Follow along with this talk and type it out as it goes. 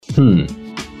Are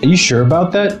you sure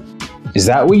about that? Is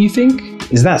that what you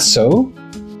think? Is that so?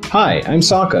 Hi, I'm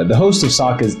Sokka, the host of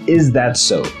Sokka's Is That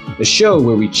So, a show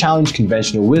where we challenge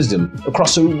conventional wisdom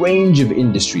across a range of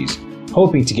industries,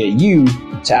 hoping to get you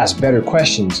to ask better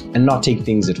questions and not take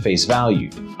things at face value.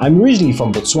 I'm originally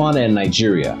from Botswana and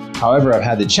Nigeria. However, I've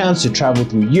had the chance to travel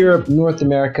through Europe, North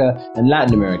America, and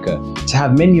Latin America to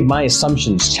have many of my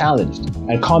assumptions challenged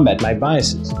and combat my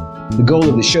biases. The goal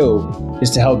of the show is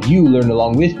to help you learn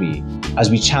along with me as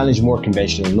we challenge more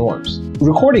conventional norms. We're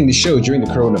recording the show during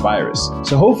the coronavirus,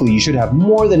 so hopefully you should have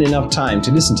more than enough time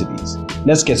to listen to these.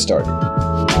 Let's get started.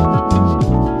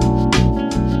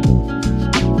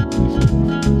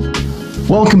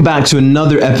 Welcome back to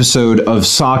another episode of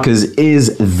Sokka's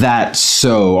Is That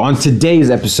So? On today's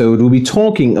episode, we'll be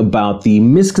talking about the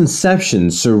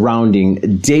misconceptions surrounding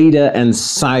data and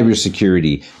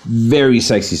cybersecurity. Very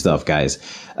sexy stuff, guys.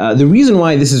 The reason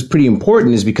why this is pretty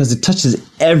important is because it touches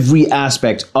every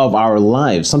aspect of our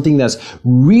lives, something that's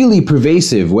really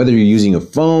pervasive, whether you're using a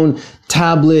phone,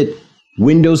 tablet,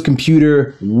 Windows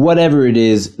computer, whatever it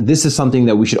is. This is something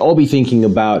that we should all be thinking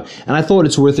about, and I thought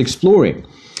it's worth exploring.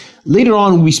 Later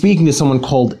on, we'll be speaking to someone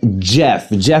called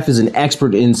Jeff. Jeff is an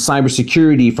expert in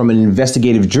cybersecurity from an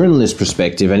investigative journalist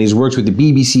perspective, and he's worked with the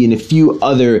BBC and a few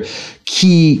other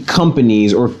key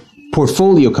companies, or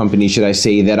portfolio companies, should I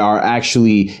say, that are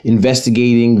actually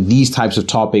investigating these types of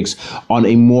topics on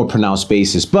a more pronounced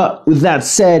basis. But with that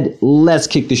said, let's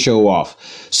kick the show off.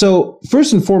 So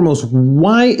first and foremost,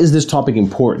 why is this topic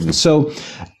important? So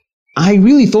I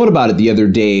really thought about it the other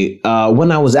day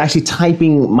when I was actually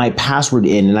typing my password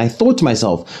in, and I thought to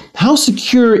myself, how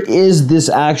secure is this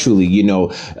actually?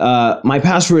 My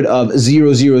password of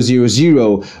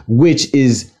 0000, which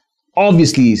is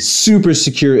obviously super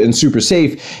secure and super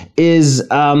safe, is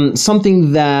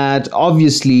something that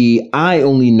obviously I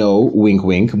only know, wink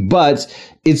wink, but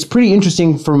it's pretty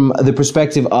interesting from the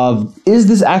perspective of, is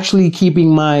this actually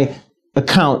keeping my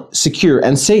account secure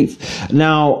and safe?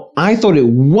 Now, I thought it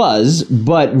was,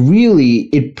 but really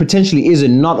it potentially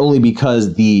isn't, not only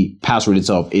because the password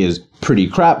itself is pretty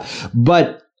crap,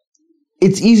 but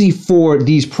it's easy for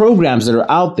these programs that are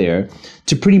out there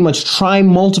to pretty much try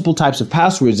multiple types of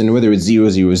passwords, and whether it's 000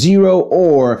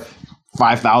 or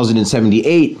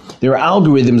 5078, there are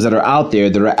algorithms that are out there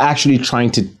that are actually trying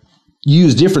to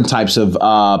use different types of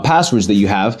passwords that you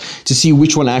have to see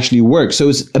which one actually works. So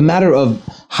it's a matter of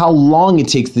how long it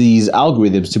takes these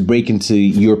algorithms to break into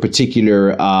your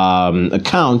particular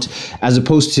account, as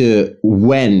opposed to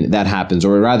when that happens,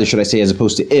 or rather, should I say, as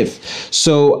opposed to if.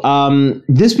 So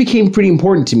this became pretty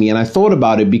important to me, and I thought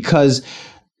about it because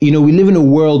we live in a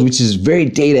world which is very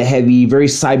data heavy, very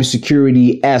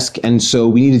cybersecurity-esque, and so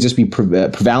we need to just be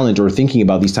prevalent or thinking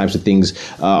about these types of things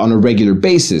on a regular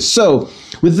basis. So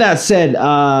with that said,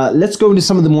 let's go into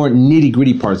some of the more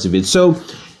nitty-gritty parts of it. So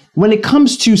when it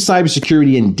comes to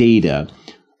cybersecurity and data,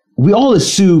 we all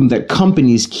assume that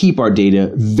companies keep our data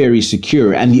very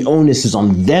secure, and the onus is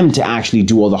on them to actually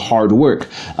do all the hard work.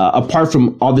 Apart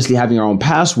from obviously having our own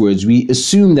passwords, we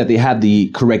assume that they have the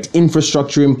correct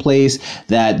infrastructure in place,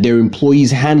 that their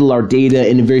employees handle our data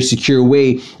in a very secure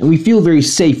way, and we feel very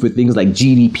safe with things like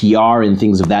GDPR and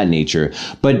things of that nature.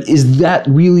 But is that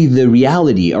really the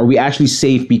reality? Are we actually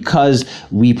safe because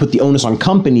we put the onus on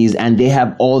companies and they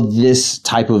have all this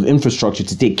type of infrastructure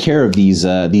to take care of these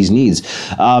needs?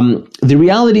 The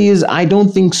reality is, I don't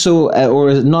think so,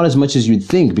 or not as much as you'd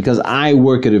think, because I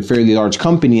work at a fairly large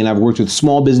company and I've worked with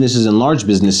small businesses and large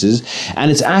businesses,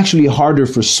 and it's actually harder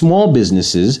for small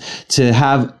businesses to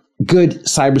have good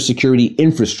cybersecurity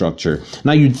infrastructure.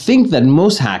 Now, you'd think that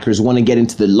most hackers want to get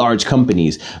into the large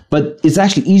companies, but it's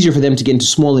actually easier for them to get into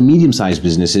small and medium-sized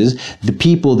businesses, the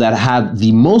people that have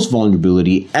the most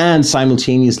vulnerability and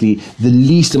simultaneously the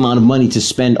least amount of money to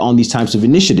spend on these types of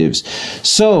initiatives.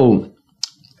 So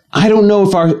I don't know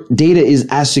if our data is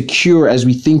as secure as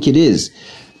we think it is.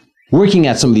 Working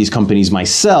at some of these companies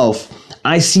myself,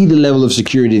 I see the level of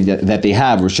security that they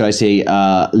have, or should I say,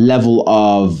 level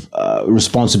of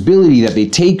responsibility that they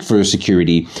take for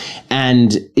security.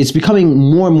 And it's becoming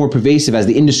more and more pervasive as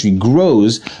the industry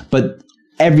grows, but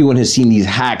everyone has seen these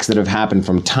hacks that have happened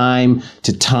from time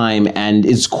to time, and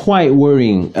it's quite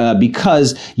worrying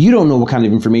because you don't know what kind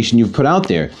of information you've put out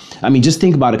there. I mean, just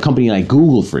think about a company like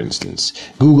Google, for instance.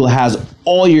 Google has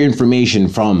all your information,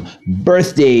 from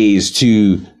birthdays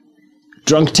to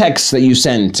drunk texts that you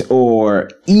sent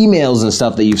or emails and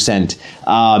stuff that you've sent.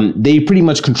 They pretty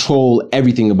much control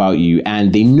everything about you,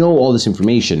 and they know all this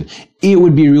information. It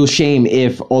would be a real shame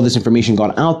if all this information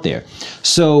got out there.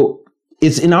 So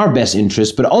it's in our best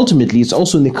interest, but ultimately it's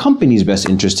also in the company's best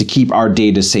interest to keep our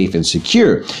data safe and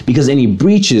secure, because any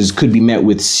breaches could be met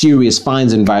with serious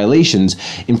fines and violations.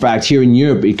 In fact, here in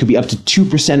Europe, it could be up to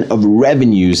 2% of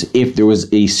revenues if there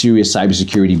was a serious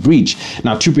cybersecurity breach.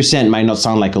 Now, 2% might not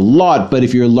sound like a lot, but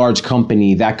if you're a large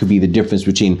company, that could be the difference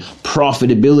between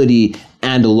profitability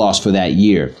and a loss for that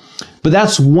year. But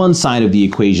that's one side of the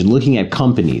equation, looking at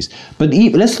companies. But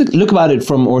let's look about it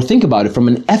from, or think about it from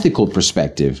an ethical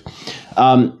perspective.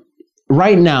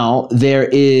 Right now, there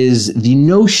is the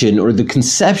notion or the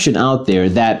conception out there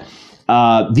that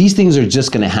these things are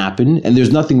just going to happen and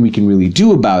there's nothing we can really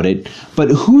do about it. But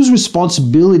whose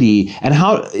responsibility and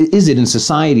how is it in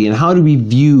society, and how do we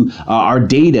view our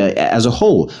data as a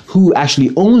whole? Who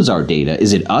actually owns our data?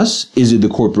 Is it us? Is it the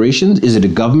corporations? Is it a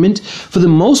government? For the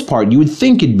most part, you would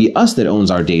think it'd be us that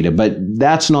owns our data, but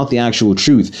that's not the actual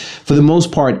truth. For the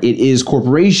most part, it is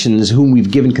corporations whom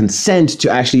we've given consent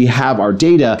to actually have our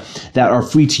data that are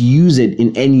free to use it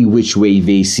in any which way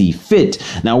they see fit.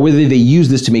 Now, whether they use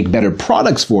this to make better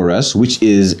products for us, which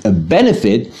is a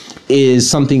benefit, is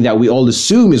something that we all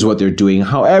assume is what they're doing.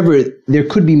 However, there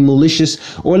could be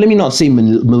malicious, or let me not say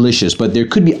malicious, but there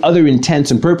could be other intents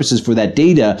and purposes for that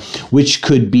data, which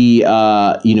could be,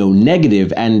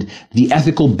 negative. And the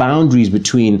ethical boundaries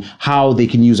between how they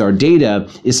can use our data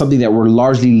is something that we're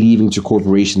largely leaving to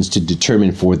corporations to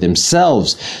determine for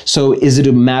themselves. So is it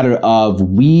a matter of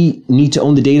we need to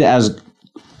own the data as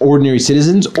ordinary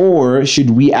citizens, or should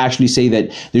we actually say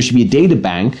that there should be a data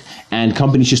bank and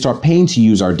companies should start paying to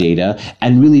use our data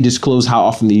and really disclose how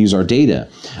often they use our data?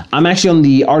 I'm actually on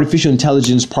the Artificial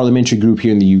Intelligence Parliamentary Group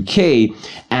here in the UK,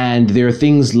 and there are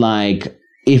things like,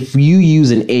 if you use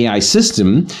an AI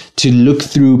system to look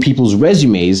through people's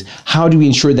resumes, how do we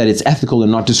ensure that it's ethical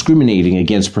and not discriminating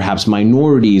against perhaps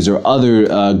minorities or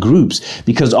other groups?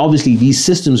 Because obviously these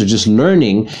systems are just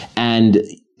learning, and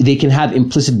they can have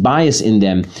implicit bias in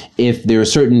them if there are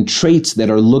certain traits that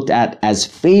are looked at as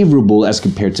favorable as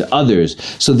compared to others.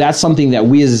 So that's something that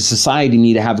we as a society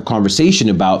need to have a conversation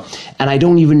about. And I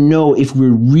don't even know if we're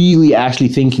really actually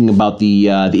thinking about the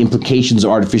implications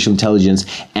of artificial intelligence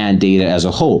and data as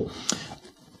a whole.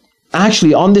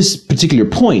 Actually, on this particular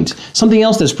point, something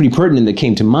else that's pretty pertinent that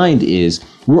came to mind is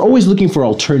we're always looking for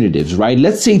alternatives, right?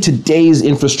 Let's say today's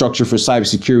infrastructure for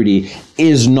cybersecurity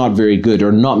is not very good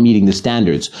or not meeting the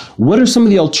standards. What are some of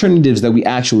the alternatives that we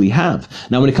actually have?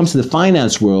 Now, when it comes to the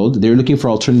finance world, they're looking for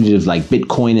alternatives like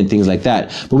Bitcoin and things like that.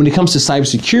 But when it comes to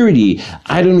cybersecurity,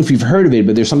 I don't know if you've heard of it,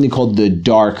 but there's something called the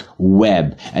dark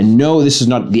web. And no, this is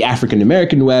not the African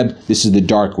American web. This is the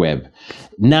dark web.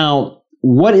 Now,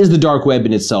 what is the dark web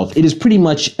in itself? It is pretty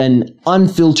much an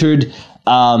unfiltered,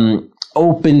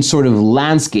 open sort of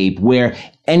landscape where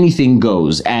anything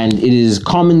goes, and it is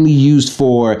commonly used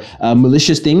for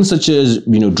malicious things such as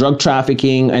drug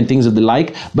trafficking and things of the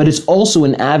like, but it's also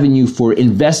an avenue for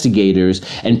investigators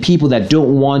and people that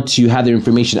don't want to have their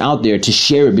information out there to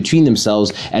share it between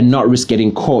themselves and not risk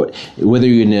getting caught. Whether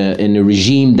you're in a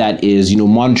regime that is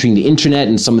monitoring the internet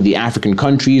in some of the African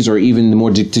countries, or even the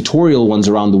more dictatorial ones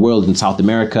around the world in South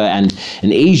America and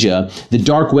in Asia, the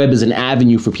dark web is an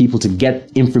avenue for people to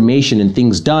get information and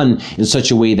things done in such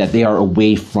a way that they are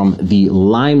away from the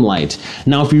limelight.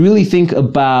 Now, if you really think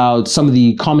about some of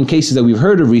the common cases that we've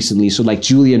heard of recently, so like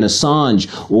Julian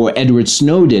Assange or Edward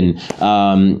Snowden,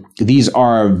 these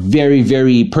are very,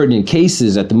 very pertinent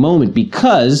cases at the moment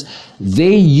because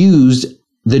they used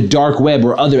the dark web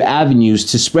or other avenues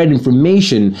to spread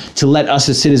information to let us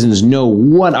as citizens know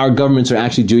what our governments are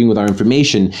actually doing with our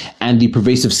information and the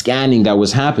pervasive scanning that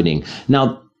was happening.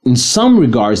 Now, in some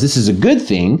regards, this is a good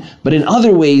thing, but in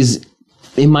other ways,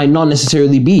 it might not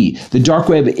necessarily be. The dark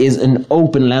web is an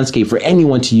open landscape for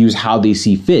anyone to use how they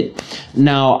see fit.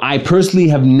 Now, I personally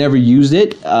have never used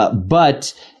it,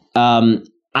 but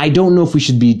I don't know if we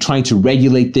should be trying to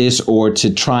regulate this or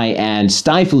to try and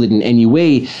stifle it in any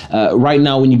way. Right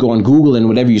now, when you go on Google and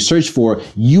whatever you search for,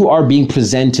 you are being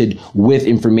presented with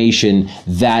information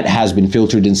that has been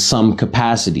filtered in some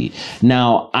capacity.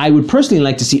 Now, I would personally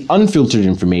like to see unfiltered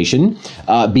information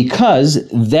because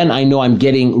then I know I'm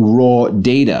getting raw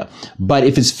data. But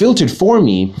if it's filtered for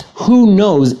me, who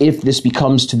knows if this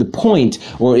becomes to the point,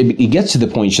 or it gets to the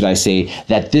point, should I say,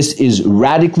 that this is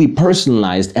radically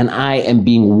personalized and I am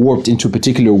being being warped into a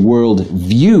particular world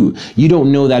view. You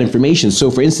don't know that information.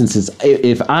 So for instance,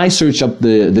 if I search up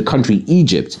the country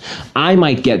Egypt, I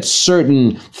might get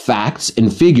certain facts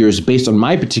and figures based on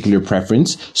my particular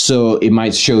preference. So it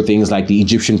might show things like the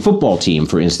Egyptian football team,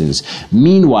 for instance.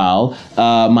 Meanwhile,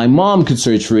 my mom could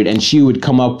search for it and she would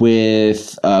come up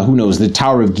with, who knows, the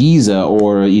Tower of Giza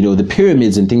or, the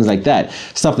pyramids and things like that.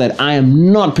 Stuff that I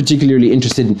am not particularly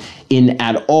interested in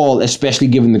at all, especially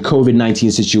given the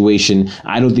COVID-19 situation.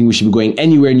 I don't think we should be going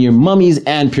anywhere near mummies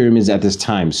and pyramids at this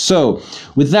time. So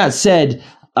with that said,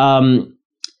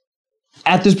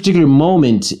 at this particular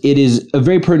moment, it is a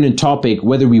very pertinent topic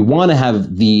whether we want to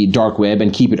have the dark web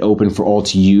and keep it open for all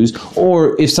to use,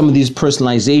 or if some of these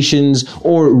personalizations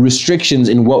or restrictions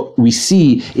in what we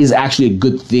see is actually a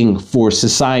good thing for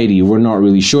society. We're not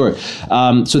really sure.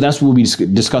 So that's what we'll be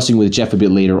discussing with Jeff a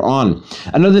bit later on.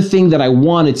 Another thing that I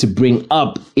wanted to bring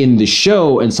up in the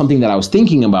show, and something that I was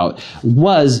thinking about,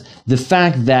 was the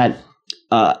fact that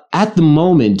at the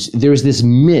moment, there's this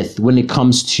myth when it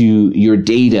comes to your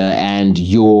data and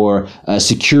your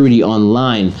security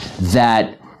online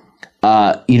that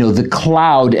the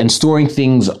cloud and storing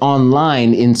things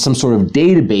online in some sort of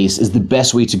database is the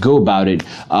best way to go about it,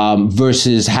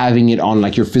 versus having it on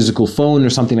like your physical phone or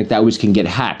something like that, which can get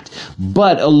hacked.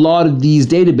 But a lot of these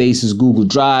databases, Google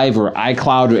Drive or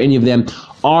iCloud or any of them,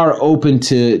 are open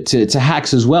to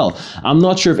hacks as well. I'm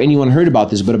not sure if anyone heard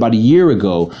about this, but about a year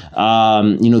ago,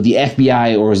 the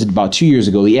FBI, or was it about 2 years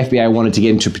ago, the FBI wanted to get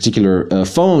into a particular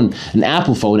phone, an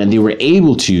Apple phone, and they were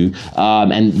able to,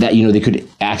 and that, they could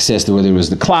access whether it was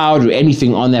the cloud or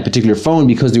anything on that particular phone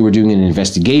because they were doing an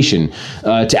investigation.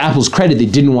 To Apple's credit, they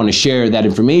didn't want to share that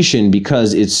information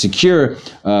because it's secure,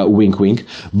 wink, wink.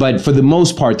 But for the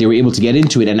most part, they were able to get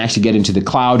into it and actually get into the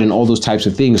cloud and all those types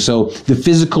of things. So the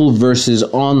physical versus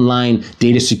online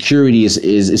data security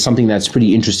is something that's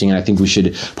pretty interesting, and I think we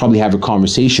should probably have a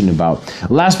conversation about.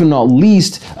 Last but not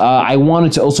least, I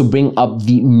wanted to also bring up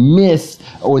the myth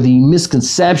or the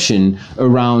misconception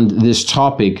around this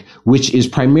topic, which is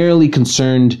primarily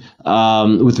concerned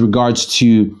with regards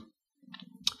to,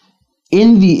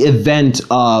 in the event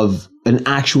of an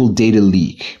actual data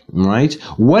leak, right?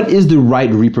 What is the right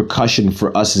repercussion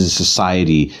for us as a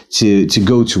society to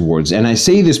go towards? And I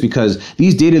say this because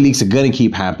these data leaks are going to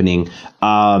keep happening,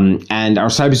 and our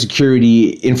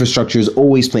cybersecurity infrastructure is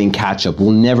always playing catch up.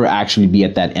 We'll never actually be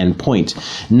at that end point.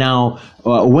 Now,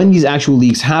 when these actual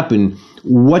leaks happen,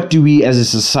 what do we as a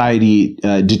society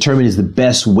determine is the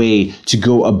best way to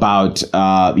go about,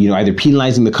 either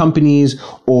penalizing the companies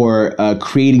or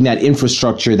creating that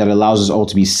infrastructure that allows us all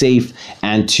to be safe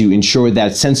and to ensure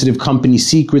that sensitive company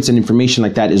secrets and information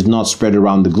like that is not spread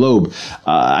around the globe?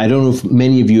 I don't know if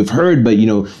many of you have heard, but,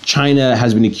 China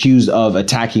has been accused of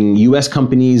attacking U.S.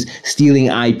 companies, stealing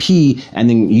IP, and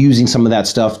then using some of that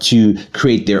stuff to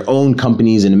create their own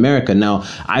companies in America. Now,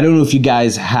 I don't know if you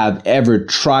guys have ever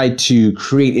tried to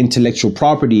create intellectual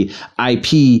property,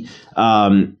 IP,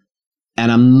 and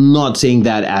I'm not saying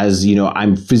that as,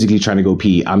 I'm physically trying to go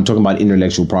pee. I'm talking about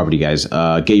intellectual property, guys.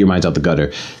 Get your minds out the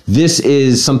gutter. This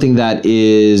is something that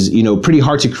is, pretty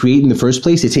hard to create in the first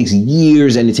place. It takes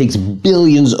years and it takes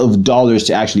billions of dollars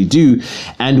to actually do.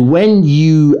 And when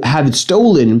you have it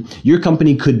stolen, your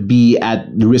company could be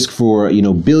at the risk for,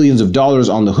 billions of dollars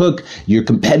on the hook. Your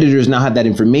competitors now have that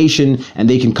information and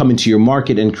they can come into your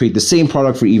market and create the same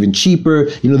product for even cheaper.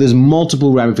 There's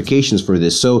multiple ramifications for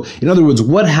this. So in other words,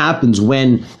 what happens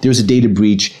when there's a data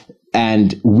breach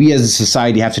and we as a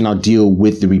society have to now deal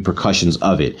with the repercussions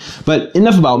of it? But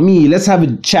enough about me. Let's have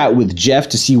a chat with Jeff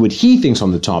to see what he thinks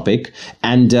on the topic,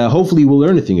 and hopefully we'll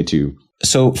learn a thing or two.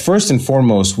 So first and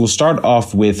foremost, we'll start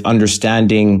off with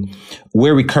understanding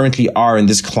where we currently are in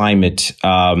this climate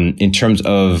in terms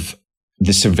of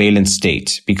the surveillance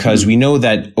state, because we know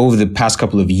that over the past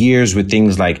couple of years with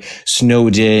things like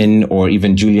Snowden or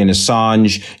even Julian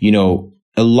Assange,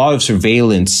 a lot of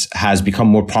surveillance has become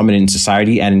more prominent in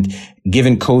society, and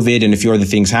given COVID and a few other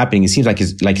things happening, it seems like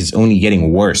it's only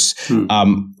getting worse.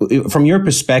 From your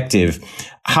perspective,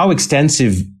 how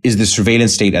extensive is the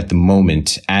surveillance state at the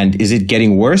moment, and is it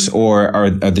getting worse, or are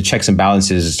the checks and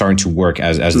balances starting to work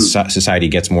as society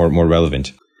gets more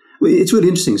relevant? Well, it's really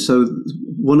interesting. So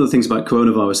one of the things about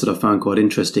coronavirus that I found quite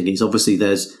interesting is obviously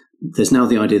there's now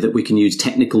the idea that we can use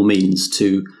technical means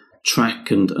to track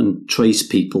and trace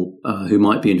people who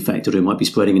might be infected or who might be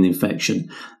spreading an infection.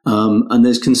 And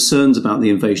there's concerns about the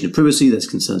invasion of privacy. There's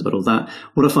concerns about all that.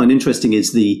 What I find interesting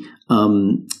is the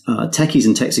techies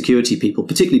and tech security people,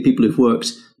 particularly people who've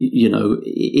worked,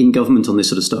 in government on this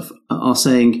sort of stuff, are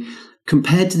saying,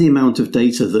 compared to the amount of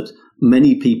data that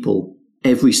many people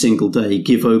every single day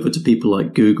give over to people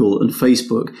like Google and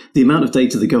Facebook, the amount of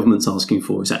data the government's asking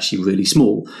for is actually really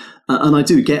small. And I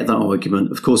do get that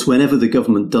argument. Of course, whenever the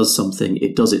government does something,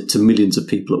 it does it to millions of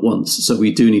people at once. So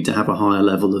we do need to have a higher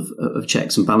level of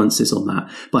checks and balances on that.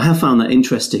 But I have found that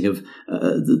interesting of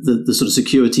the sort of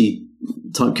security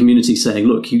type community saying,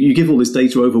 look, you give all this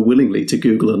data over willingly to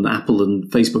Google and Apple and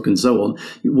Facebook and so on.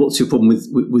 What's your problem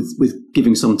with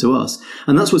giving some to us?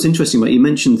 And that's what's interesting about, you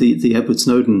mentioned the Edward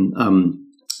Snowden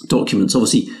documents.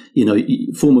 Obviously,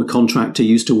 former contractor,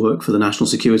 used to work for the National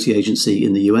Security Agency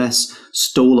in the US,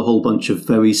 stole a whole bunch of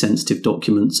very sensitive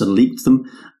documents and leaked them.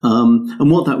 And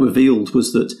what that revealed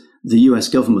was that the US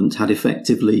government had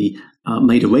effectively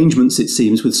made arrangements, it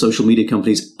seems, with social media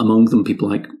companies, among them people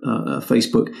like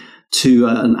Facebook, to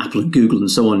and Apple and Google and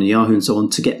so on, and Yahoo and so on,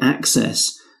 to get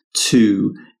access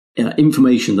to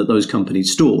information that those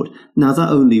companies stored. Now, that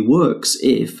only works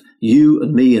if you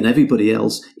and me and everybody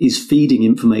else is feeding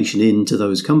information into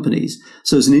those companies.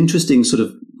 So there's an interesting sort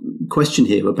of question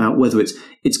here about whether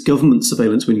it's government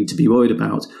surveillance we need to be worried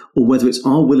about, or whether it's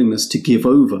our willingness to give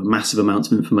over massive amounts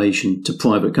of information to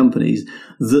private companies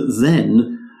that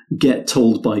then get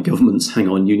told by governments, hang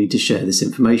on, you need to share this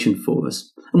information for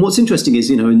us. And what's interesting is,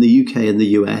 in the UK and the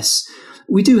US,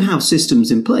 we do have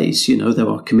systems in place. There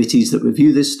are committees that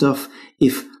review this stuff.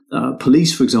 If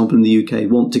police, for example, in the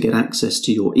UK want to get access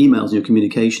to your emails and your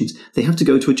communications, they have to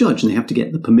go to a judge and they have to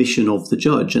get the permission of the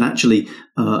judge and actually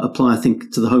apply, I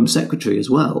think, to the Home Secretary as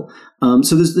well.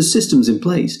 So there's systems in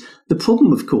place. The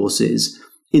problem, of course, is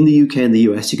in the UK and the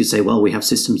US, you could say, well, we have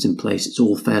systems in place. It's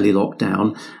all fairly locked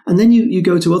down. And then you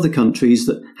go to other countries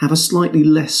that have a slightly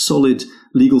less solid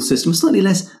legal system, a slightly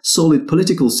less solid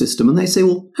political system. And they say,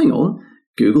 well, hang on,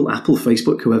 Google, Apple,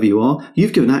 Facebook, whoever you are,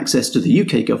 you've given access to the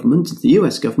UK government, the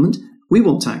US government. We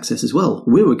want access as well.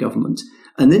 We're a government.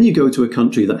 And then you go to a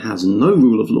country that has no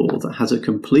rule of law, that has a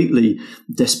completely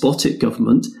despotic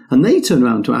government, and they turn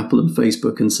around to Apple and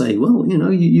Facebook and say, well,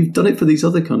 you've done it for these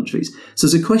other countries. So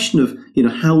there's a question of,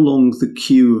 how long the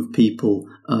queue of people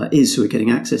is who are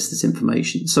getting access to this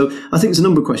information. So I think there's a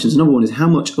number of questions. Number one is, how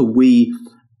much are we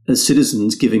as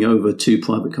citizens giving over to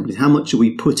private companies? How much are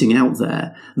we putting out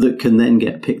there that can then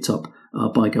get picked up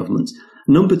by governments?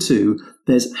 Number two,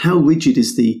 there's how rigid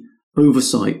is the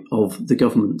oversight of the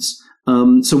governments?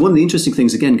 So one of the interesting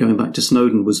things, again, going back to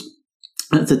Snowden, was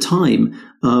at the time,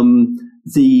 in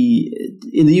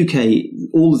the UK,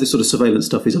 all of this sort of surveillance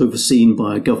stuff is overseen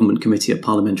by a government committee, a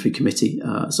parliamentary committee,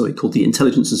 called the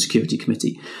Intelligence and Security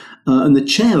Committee. And the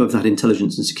chair of that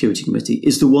Intelligence and Security Committee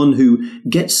is the one who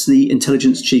gets the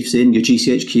intelligence chiefs in, your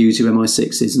GCHQs, your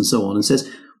MI6s, and so on, and says,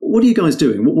 what are you guys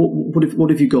doing? What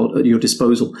have you got at your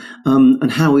disposal?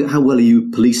 And how well are you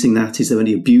policing that? Is there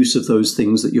any abuse of those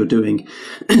things that you're doing?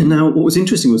 Now, what was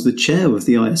interesting was the chair of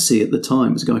the ISC at the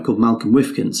time was a guy called Malcolm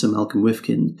Rifkind, Sir Malcolm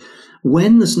Rifkind.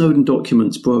 When the Snowden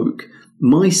documents broke,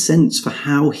 my sense for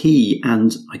how he,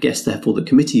 and I guess therefore the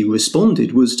committee,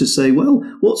 responded was to say, well,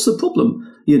 what's the problem?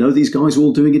 These guys are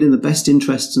all doing it in the best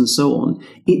interests and so on.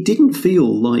 It didn't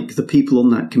feel like the people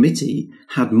on that committee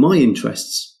had my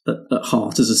interests at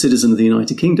heart as a citizen of the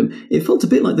United Kingdom. It felt a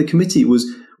bit like the committee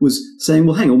was saying,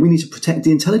 well, hang on, we need to protect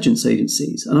the intelligence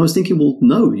agencies. And I was thinking, well,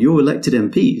 no, you're elected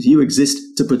MPs. You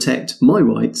exist to protect my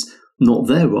rights, not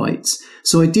their rights.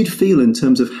 So I did feel, in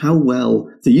terms of how well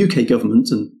the UK government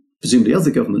and presumably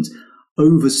other governments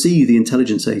oversee the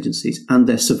intelligence agencies and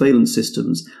their surveillance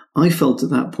systems, I felt at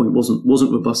that point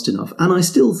wasn't robust enough. And I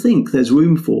still think there's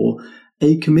room for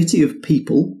a committee of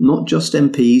people, not just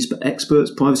MPs, but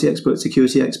experts, privacy experts,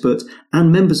 security experts,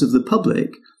 and members of the public,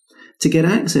 to get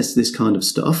access to this kind of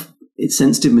stuff. It's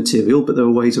sensitive material, but there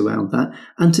are ways around that,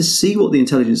 and to see what the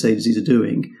intelligence agencies are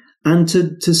doing, and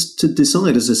to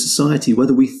decide as a society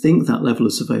whether we think that level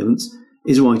of surveillance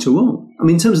is right or wrong. I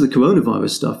mean, in terms of the coronavirus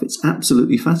stuff, it's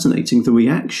absolutely fascinating the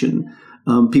reaction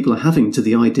people are having to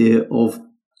the idea of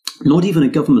not even a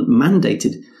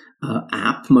government-mandated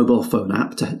app, mobile phone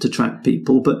app to track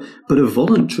people, but a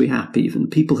voluntary app even.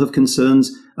 People have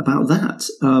concerns about that.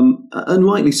 And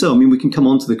rightly so. I mean, we can come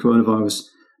on to the coronavirus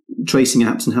tracing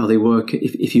apps and how they work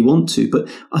if you want to. But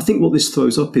I think what this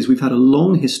throws up is we've had a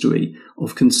long history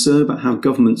of concern about how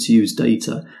governments use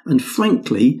data. And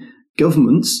frankly,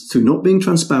 governments, through not being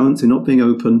transparent, through not being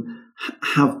open,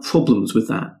 have problems with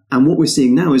that. And what we're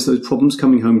seeing now is those problems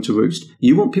coming home to roost.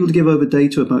 You want people to give over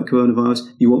data about coronavirus.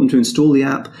 You want them to install the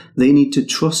app. They need to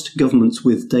trust governments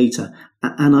with data.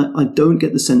 And I don't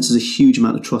get the sense there's a huge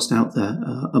amount of trust out there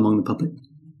among the public.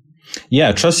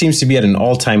 Yeah, trust seems to be at an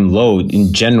all-time low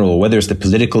in general, whether it's the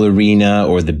political arena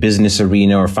or the business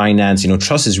arena or finance.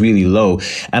 Trust is really low.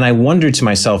 And I wonder to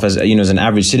myself, as an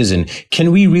average citizen,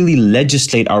 can we really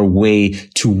legislate our way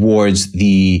towards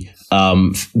the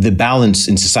balance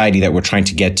in society that we're trying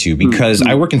to get to? Because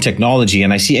I work in technology,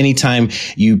 and I see anytime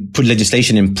you put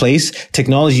legislation in place,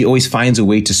 technology always finds a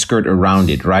way to skirt around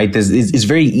it, right? It's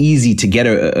very easy to get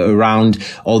around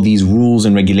all these rules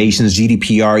and regulations,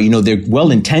 GDPR, they're well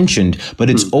intentioned, but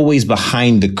it's always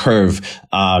behind the curve.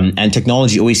 And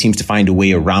technology always seems to find a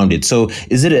way around it. So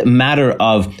is it a matter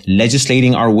of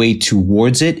legislating our way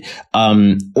towards it?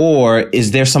 Or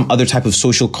is there some other type of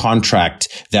social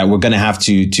contract that we're going to have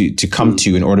to come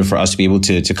to in order for us to be able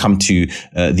to come to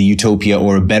the utopia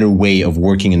or a better way of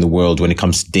working in the world when it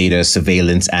comes to data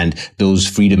surveillance and those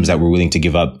freedoms that we're willing to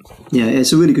give up? Yeah,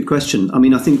 it's a really good question. I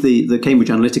mean, I think the Cambridge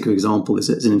Analytica example is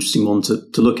an interesting one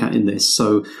to look at in this.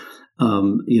 So,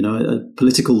 a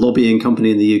political lobbying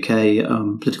company in the UK,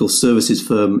 political services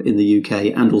firm in the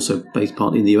UK, and also based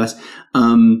partly in the US,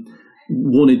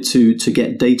 wanted to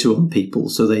get data on people.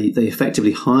 So they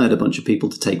effectively hired a bunch of people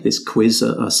to take this quiz,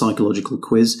 a psychological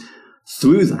quiz.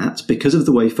 Through that, because of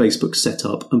the way Facebook's set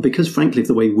up, and because, frankly, of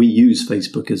the way we use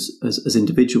Facebook as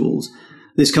individuals,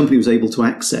 this company was able to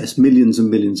access millions and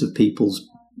millions of people's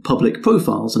public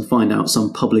profiles and find out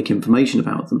some public information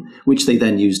about them, which they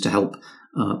then used to help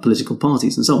political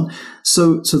parties and so on.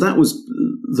 So that was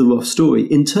the rough story.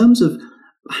 In terms of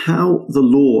how the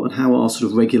law and how our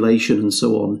sort of regulation and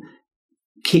so on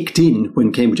kicked in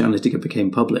when Cambridge Analytica became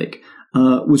public,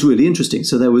 was really interesting.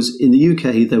 So there was, in the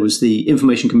UK, there was the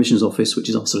Information Commissioner's Office, which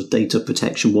is our sort of data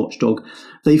protection watchdog.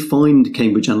 They fined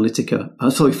Facebook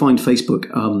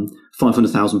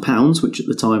 £500,000, which at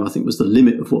the time I think was the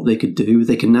limit of what they could do.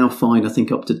 They can now fine, I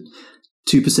think, up to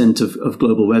 2% of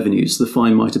global revenues. The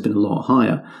fine might have been a lot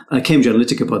higher. Cambridge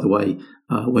Analytica, by the way,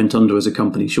 went under as a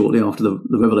company shortly after the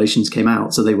revelations came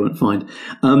out, so they weren't fined.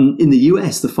 In the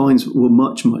US, the fines were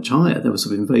much, much higher. There was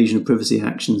sort of invasion of privacy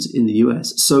actions in the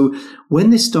US. So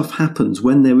when this stuff happens,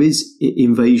 when there is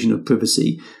invasion of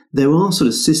privacy, there are sort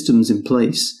of systems in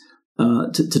place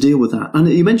to deal with that. And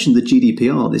you mentioned the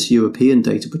GDPR, this European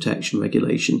data protection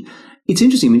regulation. It's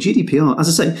interesting. I mean, GDPR, as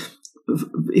I say,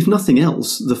 if nothing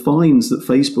else, the fines that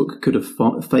Facebook could have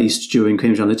faced during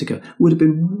Cambridge Analytica would have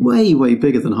been way, way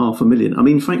bigger than $500,000. I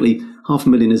mean, frankly,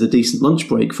 $500,000 is a decent lunch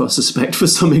break, I suspect, for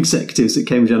some executives at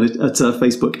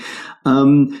Facebook.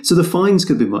 So the fines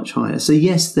could be much higher. So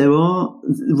yes,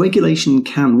 regulation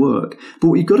can work. But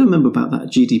what you've got to remember about that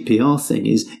GDPR thing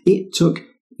is it took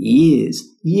years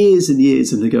and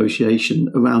years of negotiation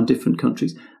around different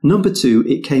countries. Number two,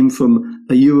 it came from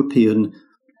a European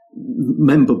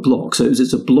member bloc. So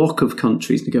it's a bloc of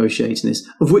countries negotiating this,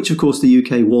 of which, of course, the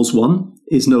UK was one,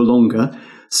 is no longer.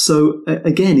 So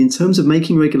again, in terms of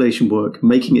making regulation work,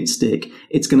 making it stick,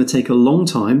 it's going to take a long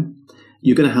time.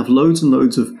 You're going to have loads and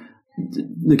loads of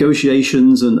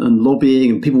negotiations and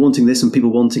lobbying and people wanting this and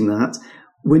people wanting that.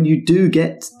 When you do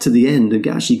get to the end and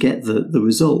actually get the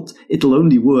result, it'll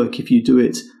only work if you do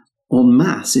it en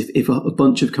masse, if a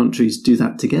bunch of countries do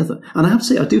that together. And I have to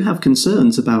say, I do have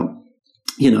concerns about,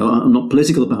 I'm not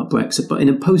political about Brexit, but in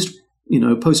a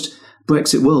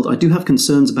post-Brexit world, I do have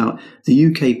concerns about the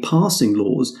UK passing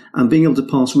laws and being able to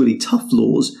pass really tough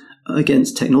laws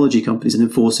against technology companies and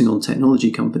enforcing on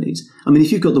technology companies. I mean,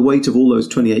 if you've got the weight of all those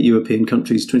 27 European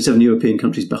countries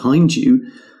behind you,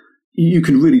 you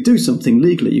can really do something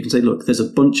legally. You can say, look, there's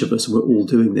a bunch of us, we're all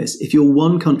doing this. If you're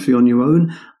one country on your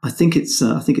own, I think it's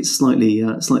slightly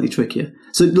trickier.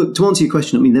 So look, to answer your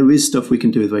question, I mean, there is stuff we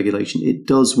can do with regulation. It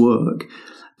does work.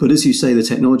 But as you say, the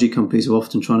technology companies are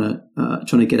often trying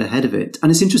to get ahead of it.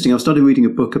 And it's interesting. I've started reading a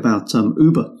book about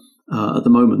Uber at the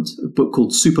moment, a book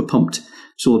called Super Pumped.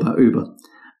 It's all about Uber.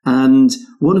 And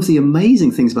one of the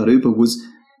amazing things about Uber was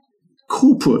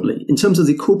corporately, in terms of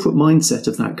the corporate mindset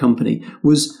of that company,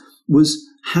 was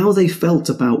how they felt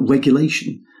about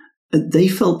regulation. They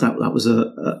felt that was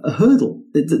a hurdle.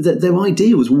 Their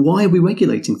idea was, why are we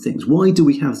regulating things? Why do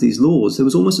we have these laws? There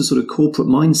was almost a sort of corporate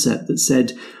mindset that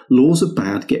said, laws are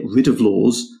bad, get rid of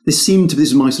laws. This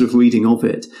is my sort of reading of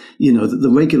it, that the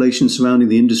regulations surrounding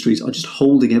the industries are just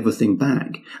holding everything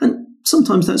back. And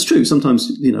sometimes that's true.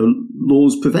 Sometimes,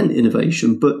 laws prevent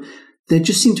innovation, but there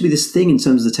just seemed to be this thing in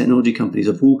terms of the technology companies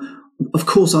of, well, of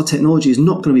course, our technology is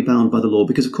not going to be bound by the law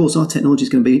because, of course, our technology is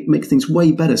going to make things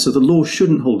way better. So the law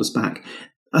shouldn't hold us back.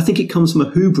 I think it comes from a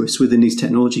hubris within these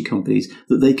technology companies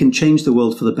that they can change the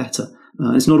world for the better.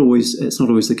 It's not always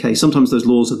the case. Sometimes those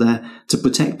laws are there to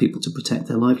protect people, to protect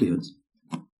their livelihoods.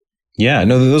 Yeah,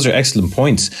 no, those are excellent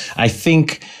points. I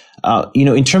think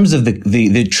in terms of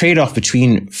the trade-off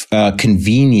between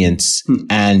convenience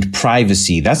and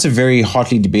privacy, that's a very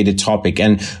hotly debated topic.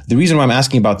 And the reason why I'm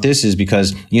asking about this is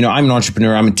because, I'm an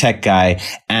entrepreneur, I'm a tech guy,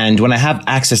 and when I have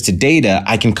access to data,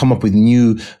 I can come up with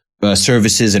new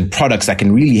services and products that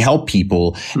can really help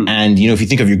people. And, if you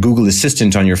think of your Google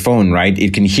Assistant on your phone, right,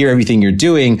 it can hear everything you're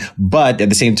doing, but at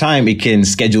the same time, it can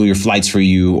schedule your flights for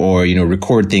you or,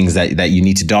 record things that you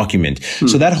need to document.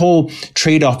 So that whole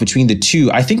trade-off between the two,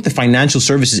 I think the financial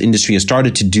services industry has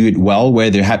started to do it well,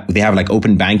 where they have like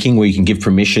open banking, where you can give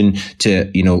permission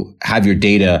to, have your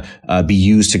data be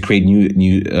used to create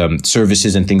new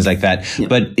services and things like that. Yeah.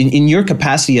 But in your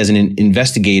capacity as an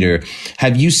investigator,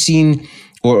 have you seen,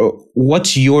 or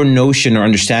what's your notion or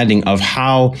understanding of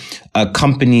how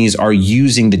companies are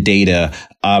using the data?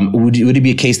 Would it be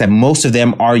a case that most of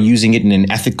them are using it in an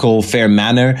ethical, fair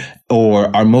manner,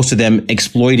 or are most of them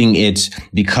exploiting it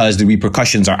because the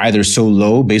repercussions are either so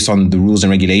low based on the rules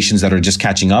and regulations that are just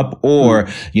catching up? Or,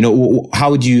 how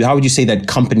would you say that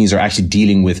companies are actually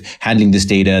dealing with handling this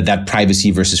data, that privacy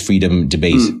versus freedom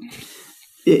debate?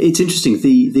 It's interesting.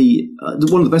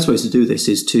 One of the best ways to do this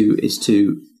is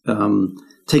to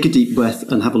take a deep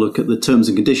breath and have a look at the terms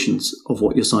and conditions of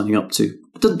what you're signing up to.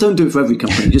 Don't do it for every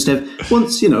company. Just have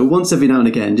once every now and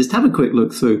again, just have a quick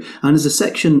look through. And there's a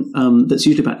section that's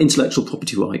usually about intellectual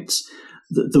property rights.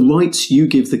 The rights you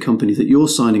give the company that you're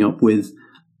signing up with,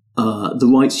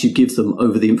 the rights you give them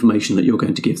over the information that you're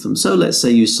going to give them. So let's say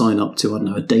you sign up to,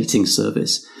 a dating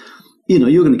service.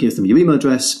 You're going to give them your email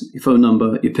address, your phone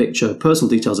number, your picture, personal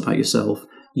details about yourself.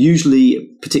 Usually,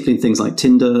 particularly in things like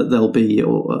Tinder, there'll be,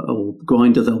 or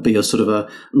Grindr, there'll be a sort of a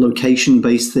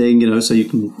location-based thing, so you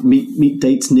can meet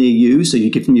dates near you. So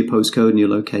you give them your postcode and your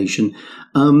location.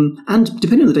 And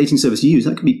depending on the dating service you use,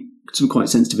 that can be some quite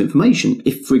sensitive information.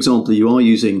 If, for example, you are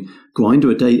using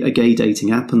Grindr, a gay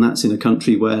dating app, and that's in a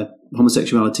country where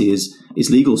homosexuality is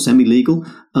legal, semi-legal,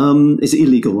 is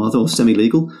illegal rather, or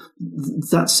semi-legal,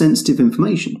 that's sensitive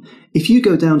information. If you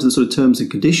go down to the sort of terms and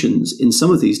conditions in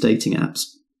some of these dating apps,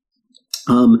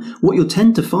 what you'll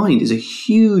tend to find is a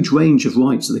huge range of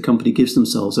rights that the company gives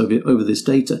themselves over this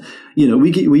data.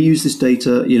 We use this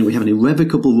data, we have an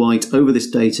irrevocable right over this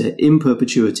data in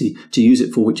perpetuity to use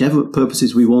it for whichever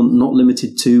purposes we want, not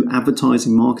limited to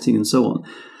advertising, marketing, and so on.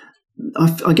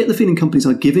 I get the feeling companies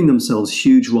are giving themselves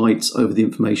huge rights over the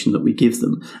information that we give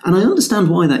them. And I understand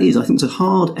why that is. I think there's a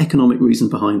hard economic reason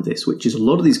behind this, which is a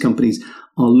lot of these companies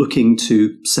are looking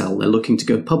to sell. They're looking to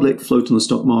go public, float on the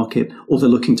stock market, or they're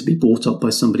looking to be bought up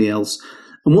by somebody else.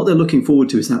 And what they're looking forward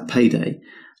to is that payday.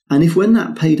 And if when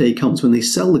that payday comes, when they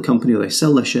sell the company or they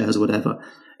sell their shares or whatever,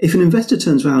 if an investor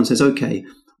turns around and says, okay,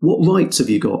 what rights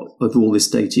have you got over all this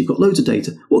data? You've got loads of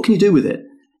data. What can you do with it?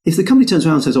 If the company turns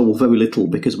around and says, oh, well, very little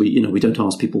because we don't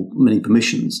ask people many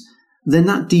permissions, then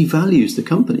that devalues the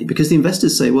company because the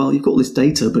investors say, well, you've got all this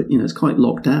data, but, it's quite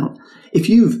locked down. If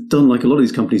you've done like a lot of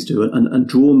these companies do and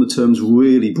drawn the terms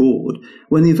really broad,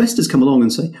 when the investors come along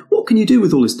and say, what can you do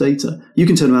with all this data? You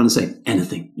can turn around and say,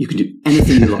 anything. You can do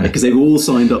anything you like because they've all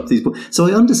signed up to these. So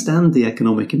I understand the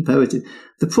economic imperative.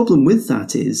 The problem with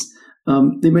that is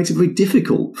it makes it very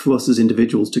difficult for us as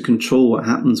individuals to control what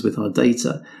happens with our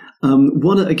data.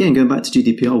 Again, going back to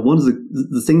GDPR, one of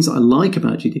the things that I like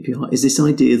about GDPR is this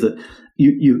idea that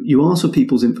you ask for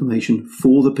people's information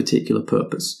for the particular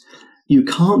purpose. You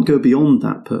can't go beyond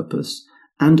that purpose.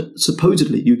 And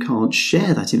supposedly you can't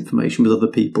share that information with other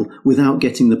people without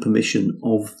getting the permission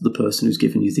of the person who's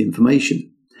given you the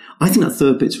information. I think that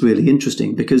third bit's really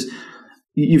interesting because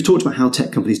you've talked about how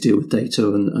tech companies deal with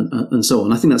data and so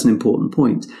on. I think that's an important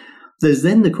point. There's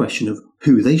then the question of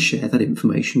who they share that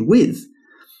information with.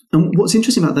 And what's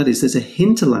interesting about that is there's a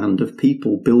hinterland of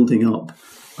people building up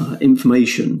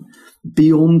information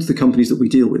beyond the companies that we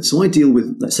deal with. So I deal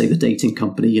with, let's say, the dating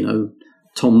company,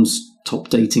 Tom's top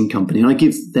dating company, and I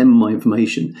give them my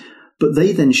information. But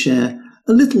they then share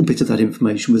a little bit of that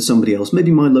information with somebody else,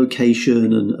 maybe my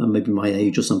location and maybe my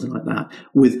age or something like that,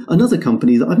 with another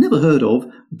company that I've never heard of,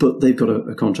 but they've got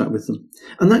a contract with them.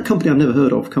 And that company I've never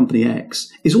heard of, Company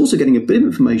X, is also getting a bit of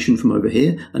information from over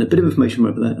here and a bit of information from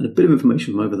over there and a bit of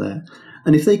information from over there.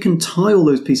 And if they can tie all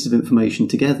those pieces of information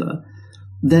together,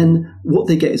 then what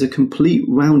they get is a complete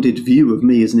rounded view of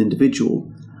me as an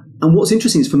individual. And what's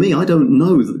interesting is for me, I don't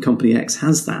know that Company X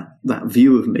has that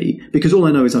view of me because all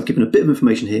I know is I've given a bit of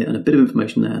information here and a bit of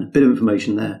information there and a bit of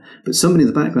information there. But somebody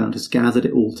in the background has gathered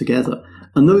it all together.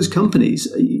 And those companies,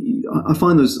 I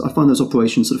find those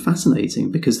operations sort of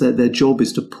fascinating because their job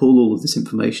is to pull all of this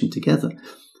information together.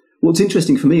 What's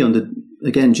interesting for me under,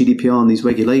 again, GDPR and these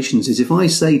regulations is if I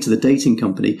say to the dating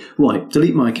company, right,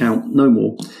 delete my account, no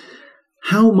more.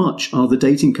 how much are the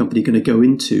dating company going to go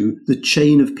into the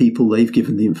chain of people they've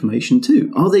given the information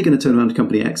to? Are they going to turn around to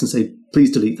company X and say,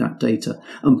 please delete that data?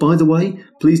 And by the way,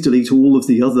 please delete all of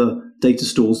the other data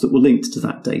stores that were linked to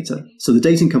that data. So the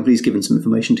dating company has given some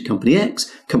information to company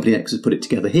X has put it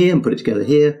together here and put it together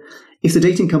here. If the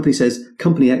dating company says,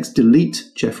 company X delete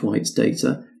Jeff White's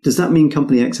data, does that mean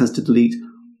company X has to delete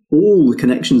all the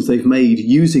connections they've made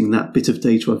using that bit of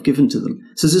data I've given to them?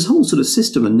 So there's this whole sort of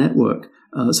system and network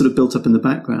sort of built up in the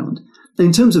background. And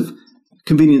in terms of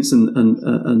convenience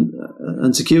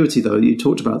and security, though, you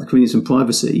talked about the convenience and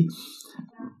privacy.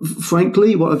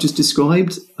 Frankly, what I've just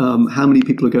described, how many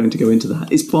people are going to go into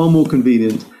that? It's far more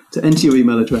convenient to enter your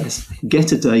email address,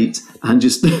 get a date, and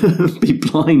just be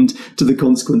blind to the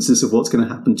consequences of what's going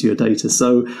to happen to your data.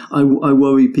 So I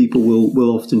worry people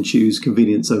will often choose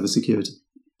convenience over security.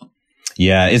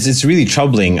 Yeah, it's really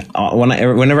troubling.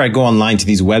 Whenever I go online to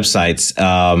these websites,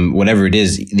 whatever it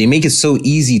is, they make it so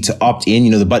easy to opt in.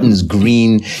 You know, the button is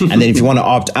green. And then if you want to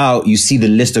opt out, you see the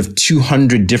list of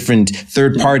 200 different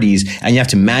third parties and you have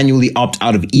to manually opt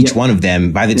out of each one of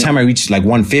them. By the time I reach like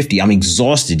 150, I'm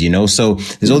exhausted, you know? So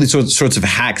there's all these sorts of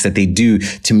hacks that they do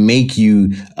to make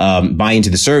you buy into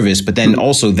the service. But then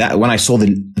also that when I saw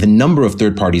the number of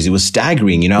third parties, it was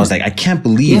staggering. You know, I was like, I can't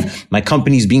believe my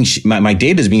company's my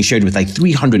data is being shared with like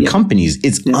 300 companies.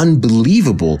 It's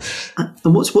unbelievable.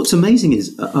 And what's amazing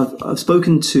is I've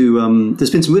spoken to, there's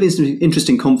been some really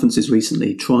interesting conferences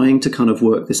recently trying to kind of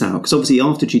work this out. Because obviously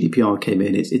after GDPR came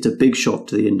in, it's a big shock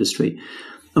to the industry.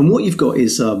 And what you've got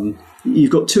is,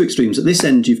 you've got two extremes. At this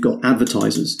end, you've got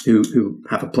advertisers who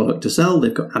have a product to sell.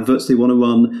 They've got adverts they want to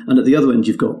run. And at the other end,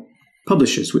 you've got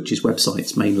publishers, which is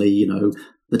websites, mainly, you know,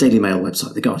 the Daily Mail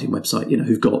website, the Guardian website, you know,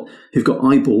 who've got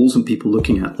eyeballs and people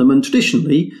looking at them. And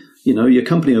traditionally, you know, your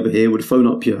company over here would phone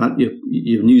up your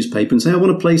newspaper and say, I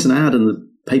want to place an ad, and the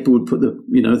paper would put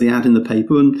the ad in the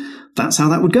paper, and that's how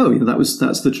that would go. You know,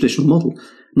 that's the traditional model.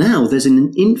 Now there's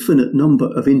an infinite number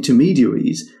of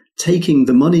intermediaries taking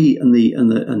the money and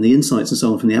the insights and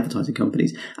so on from the advertising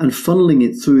companies and funneling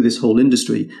it through this whole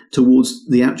industry towards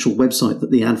the actual website that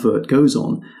the advert goes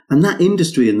on. And that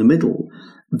industry in the middle,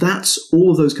 that's all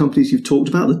of those companies you've talked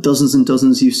about, the dozens and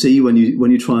dozens you see when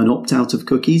you try and opt out of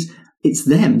cookies. It's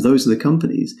them. Those are the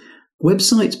companies.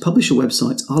 Websites, publisher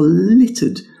websites, are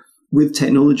littered with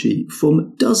technology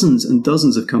from dozens and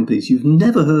dozens of companies you've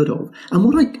never heard of. And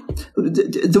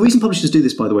the reason publishers do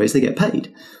this, by the way, is they get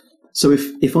paid. So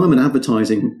if I'm an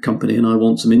advertising company and I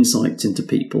want some insights into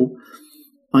people,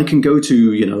 I can go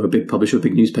to, you know, a big publisher, a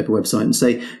big newspaper website and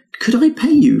say, could I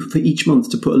pay you for each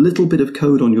month to put a little bit of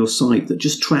code on your site that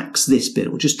just tracks this bit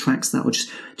or just tracks that or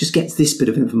just gets this bit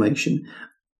of information?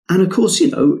 And of course, you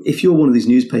know, if you're one of these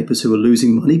newspapers who are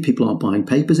losing money, people aren't buying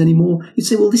papers anymore, you'd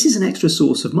say, well, this is an extra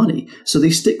source of money. So they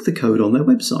stick the code on their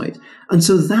website. And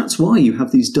so that's why you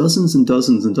have these dozens and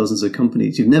dozens and dozens of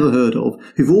companies you've never heard of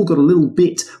who've all got a little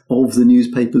bit of the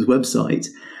newspaper's website.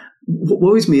 What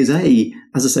worries me is A,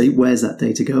 as I say, where's that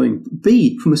data going?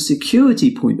 B, from a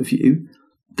security point of view,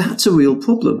 that's a real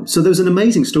problem. So there was an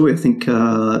amazing story, I think,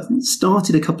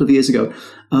 started a couple of years ago.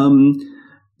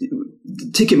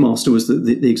 Ticketmaster was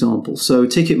the example. So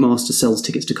Ticketmaster sells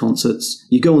tickets to concerts.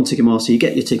 You go on Ticketmaster, you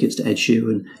get your tickets to Ed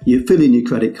Sheeran, you fill in your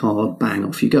credit card, bang,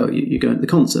 off you go. You go into the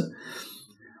concert.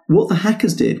 What the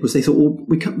hackers did was they thought, well,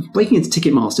 breaking into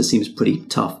Ticketmaster seems pretty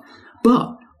tough.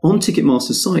 But on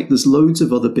Ticketmaster's site, there's loads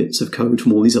of other bits of code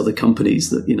from all these other companies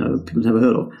that, you know, people have never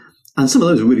heard of. And some of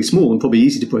those are really small and probably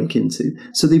easy to break into.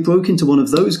 So they broke into one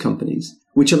of those companies,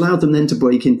 which allowed them then to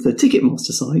break into the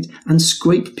Ticketmaster site and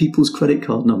scrape people's credit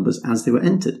card numbers as they were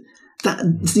entered.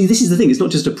 See, this is the thing. It's not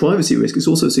just a privacy risk. It's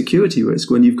also a security risk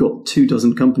when you've got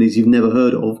 24 companies you've never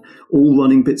heard of all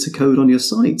running bits of code on your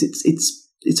site.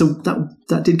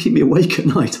 That did keep me awake at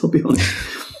night, I'll be honest.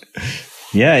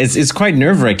 Yeah, it's quite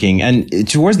nerve-wracking. And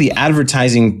towards the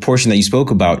advertising portion that you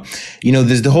spoke about, you know,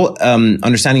 there's the whole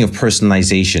understanding of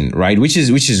personalization, right? Which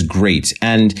is great.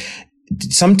 And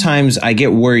sometimes I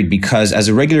get worried because as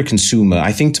a regular consumer,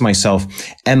 I think to myself,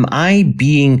 am I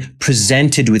being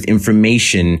presented with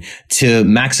information to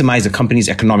maximize a company's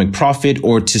economic profit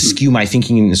or to skew my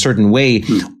thinking in a certain way?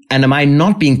 And am I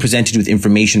not being presented with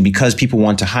information because people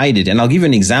want to hide it? And I'll give you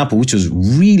an example, which was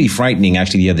really frightening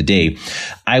actually the other day.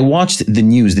 I watched the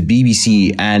news, the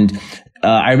BBC, and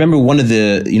I remember one of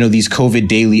the, you know, these COVID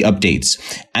daily updates,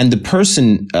 and the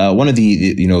person, one of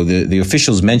the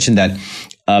officials mentioned that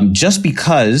just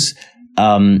because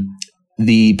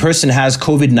the person has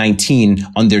COVID-19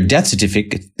 on their death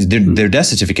certificate, their death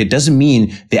certificate doesn't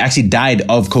mean they actually died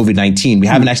of COVID-19. We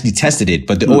haven't actually tested it,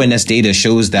 but the ONS data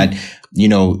shows that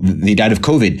they died of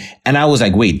COVID. And I was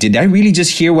like, wait, did I really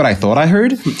just hear what I thought I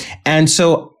heard? And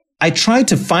so I tried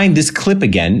to find this clip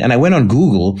again, and I went on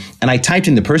Google and I typed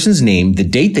in the person's name, the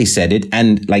date they said it,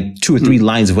 and like 2 or 3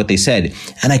 lines of what they said,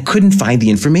 and I couldn't find the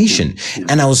information.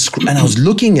 And I was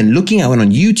looking and looking. I went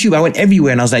on YouTube. I went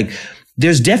everywhere, and I was like,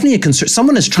 there's definitely a concern.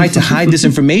 Someone has tried to hide this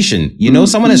information.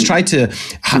 Someone has tried to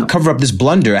cover up this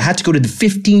blunder. I had to go to the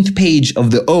 15th page of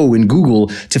the O in Google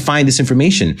to find this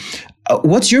information.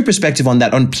 What's your perspective on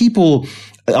that? On people,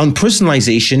 on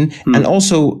personalization, and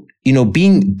also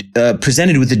being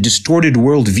presented with a distorted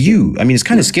worldview? I mean, it's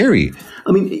kind of scary.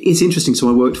 I mean, it's interesting. So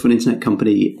I worked for an internet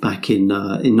company back in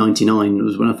 99. It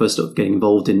was when I first started getting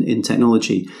involved in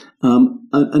technology.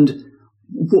 And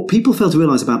what people failed to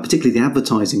realize about particularly the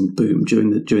advertising boom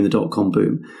during the dot-com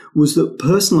boom was that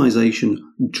personalization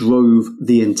drove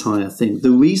the entire thing.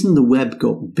 The reason the web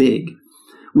got big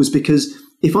was because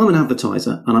if I'm an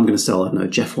advertiser and I'm going to sell, I don't know,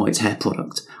 Jeff White's hair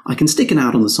product, I can stick an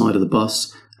ad on the side of the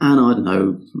bus, and I don't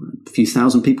know, a few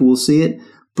thousand people will see it,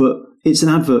 but it's an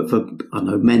advert for, I don't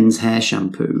know, men's hair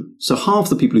shampoo. So half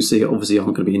the people who see it obviously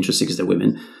aren't going to be interested because they're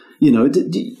women.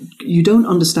 You don't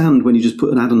understand when you just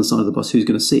put an ad on the side of the bus who's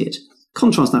going to see it.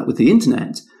 Contrast that with the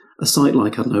internet. A site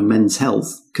like, I don't know, Men's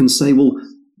Health can say, well,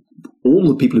 all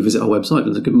the people who visit our website,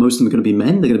 most of them are going to be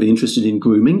men, they're going to be interested in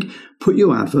grooming, put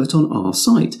your advert on our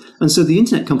site. And so the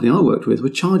internet company I worked with were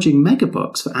charging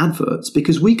megabucks for adverts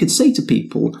because we could say to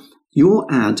people, your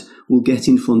ad will get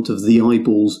in front of the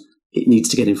eyeballs it needs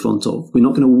to get in front of. We're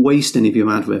not going to waste any of your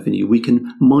ad revenue. We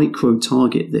can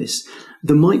micro-target this.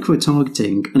 The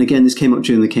micro-targeting, and again, this came up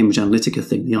during the Cambridge Analytica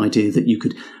thing, the idea that you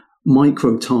could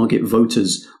micro-target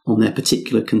voters on their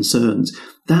particular concerns.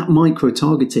 That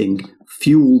micro-targeting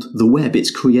fueled the web.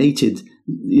 It's created,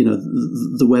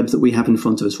 the web that we have in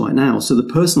front of us right now. So the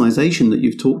personalization that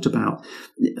you've talked about,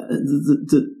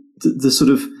 the sort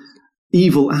of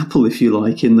evil apple, if you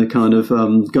like, in the kind of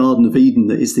Garden of Eden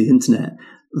that is the internet,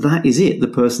 that is it. The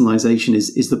personalization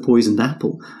is the poisoned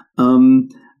apple.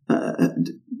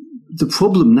 The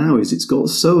problem now is it's got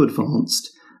so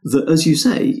advanced that, as you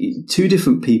say, 2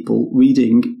 different people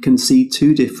reading can see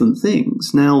 2 different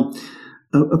things. Now,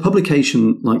 a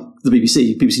publication like the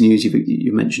BBC News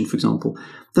you mentioned, for example,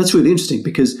 that's really interesting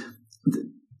because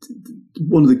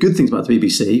one of the good things about the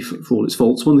BBC, for all its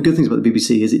faults, one of the good things about the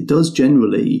BBC is it does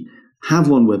generally have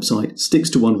one website, sticks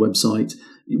to one website.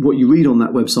 What you read on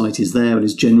that website is there and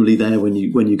is generally there when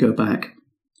you go back.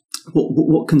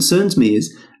 What concerns me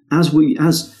is as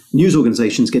news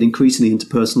organizations get increasingly into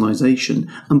personalization,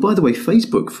 and by the way,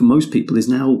 Facebook for most people is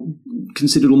now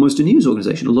considered almost a news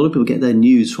organization. A lot of people get their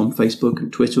news from Facebook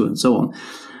and Twitter and so on.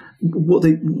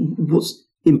 What's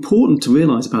important to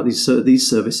realize about these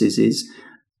services is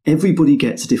everybody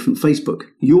gets a different Facebook.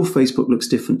 Your Facebook looks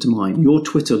different to mine. Your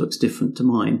Twitter looks different to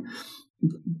mine.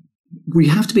 We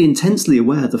have to be intensely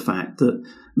aware of the fact that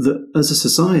as a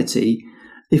society,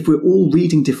 if we're all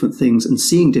reading different things and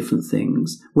seeing different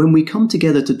things, when we come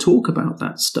together to talk about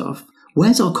that stuff,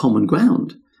 where's our common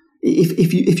ground?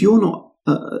 If you're not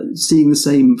seeing the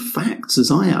same facts as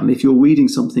I am, if you're reading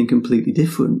something completely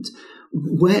different,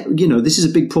 this is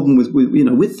a big problem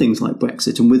with things like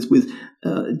Brexit and with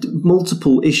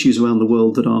multiple issues around the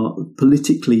world that are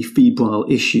politically febrile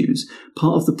issues.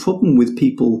 Part of the problem with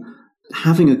people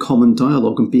having a common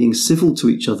dialogue and being civil to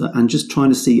each other and just trying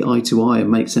to see eye to eye and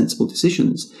make sensible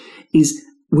decisions is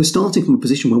we're starting from a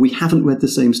position where we haven't read the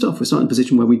same stuff. We're starting from a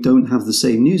position where we don't have the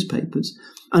same newspapers.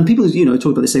 And people, talk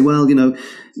about this, say, well,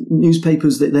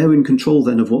 newspapers, they're in control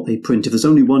then of what they print. If there's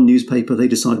only one newspaper, they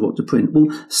decide what to print. Well,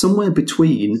 somewhere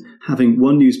between having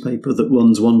one newspaper that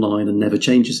runs one line and never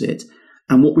changes it,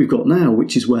 and what we've got now,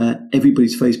 which is where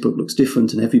everybody's Facebook looks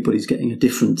different and everybody's getting a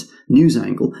different news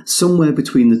angle, somewhere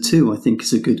between the two, I think,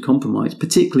 is a good compromise,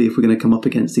 particularly if we're going to come up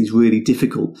against these really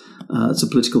difficult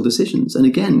political decisions. And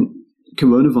again,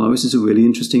 coronavirus is a really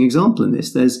interesting example in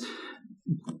this. There's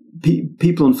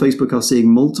people on Facebook are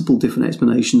seeing multiple different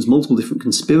explanations, multiple different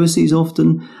conspiracies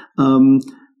often.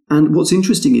 And what's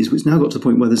interesting is it's now got to the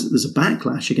point where there's a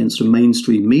backlash against a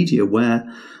mainstream media where,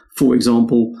 for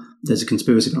example, there's a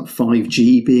conspiracy about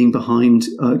 5G being behind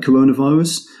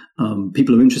coronavirus.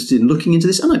 People are interested in looking into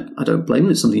this, and I don't blame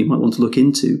them. It's something you might want to look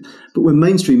into. But when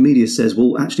mainstream media says,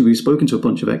 well, actually, we've spoken to a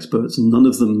bunch of experts and none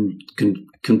of them can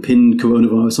pin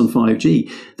coronavirus on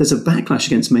 5G, there's a backlash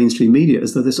against mainstream media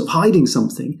as though they're sort of hiding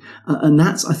something. And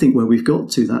that's, I think, where we've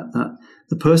got to, that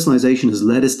the personalization has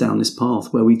led us down this path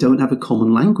where we don't have a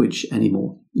common language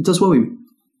anymore. It does worry me.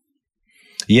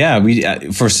 Yeah, we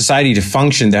for society to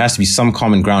function, there has to be some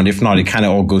common ground. If not, it kind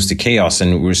of all goes to chaos,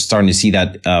 and we're starting to see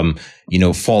that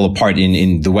fall apart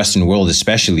in the Western world,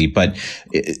 especially. But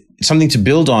something to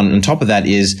build on top of that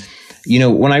is,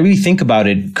 when I really think about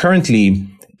it, currently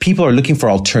people are looking for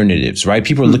alternatives, right?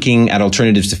 People are looking at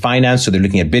alternatives to finance. So they're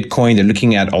looking at Bitcoin. They're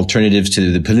looking at alternatives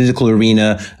to the political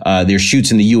arena. There are shoots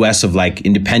in the US of like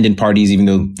independent parties, even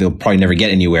though they'll probably never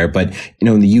get anywhere. But,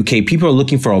 in the UK, people are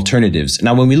looking for alternatives.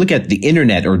 Now, when we look at the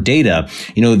internet or data,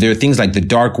 there are things like the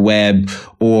dark web,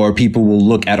 or people will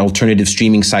look at alternative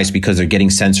streaming sites because they're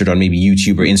getting censored on maybe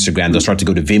YouTube or Instagram. They'll start to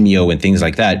go to Vimeo and things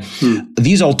like that.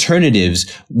 These alternatives,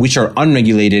 which are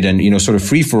unregulated and, sort of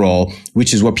free for all,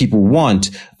 which is what people want.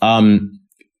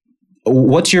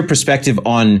 What's your perspective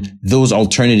on those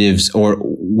alternatives, or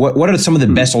what are some of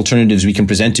the best alternatives we can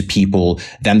present to people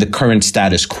than the current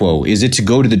status quo? Is it to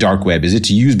go to the dark web? Is it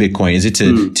to use Bitcoin? Is it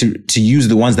to use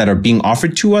the ones that are being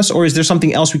offered to us, or is there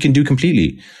something else we can do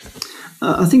completely?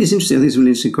 I think it's interesting. I think it's a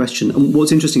really interesting question. And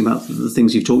what's interesting about the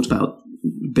things you've talked about,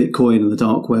 Bitcoin and the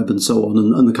dark web and so on,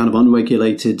 and the kind of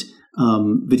unregulated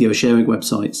video sharing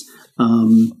websites,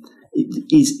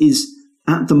 is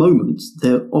at the moment,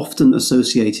 they're often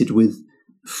associated with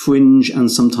fringe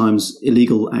and sometimes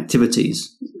illegal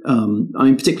activities.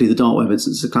 Particularly the dark web,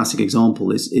 it's a classic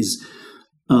example, is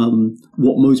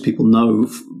what most people know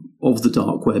of the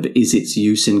dark web is its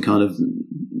use in kind of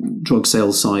drug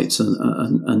sales sites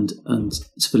and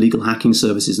for legal hacking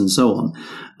services and so on.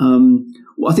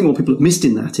 I think what people have missed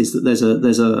in that is that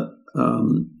there's a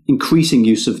increasing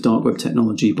use of dark web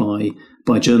technology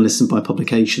by journalists and by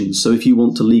publications. So if you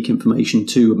want to leak information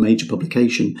to a major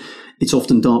publication, it's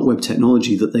often dark web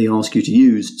technology that they ask you to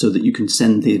use so that you can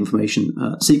send the information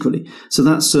secretly. So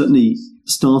that's certainly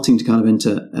starting to kind of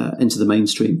enter the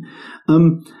mainstream.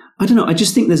 I don't know. I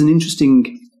just think there's an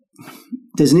interesting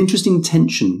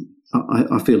tension,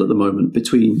 I feel, at the moment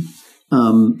between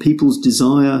people's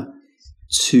desire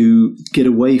to get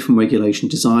away from regulation,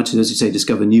 desire to, as you say,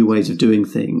 discover new ways of doing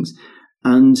things,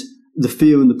 and the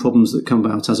fear and the problems that come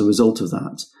about as a result of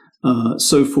that.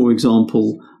 So, for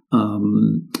example,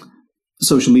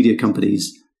 social media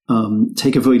companies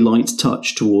take a very light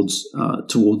touch towards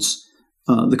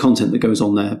the content that goes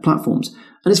on their platforms,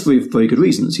 and it's for very good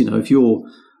reasons. If you're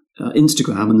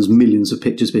Instagram and there's millions of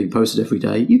pictures being posted every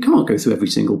day, you can't go through every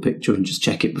single picture and just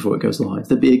check it before it goes live.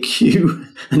 There'd be a queue,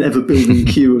 an ever building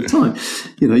queue of time.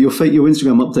 Your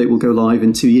Instagram update will go live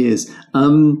in 2 years.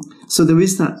 So there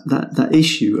is that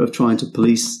issue of trying to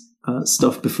police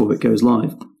stuff before it goes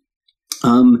live.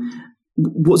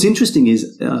 What's interesting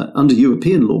is under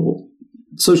European law,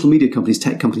 social media companies,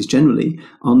 tech companies generally,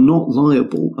 are not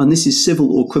liable, and this is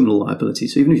civil or criminal liability.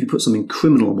 So even if you put something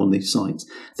criminal on one of these sites,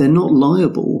 they're not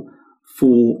liable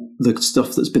for the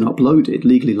stuff that's been uploaded,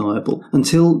 legally liable,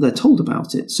 until they're told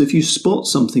about it. So if you spot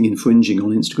something infringing on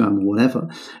Instagram or whatever,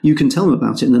 you can tell them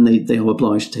about it, and then they are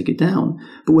obliged to take it down.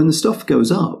 But when the stuff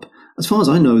goes up, as far as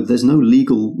I know, there's no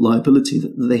legal liability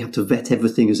that they have to vet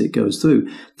everything as it goes through.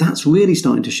 That's really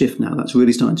starting to shift now. That's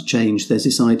really starting to change. There's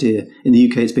this idea in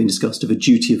the UK, it's being discussed, of a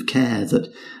duty of care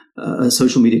that a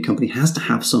social media company has to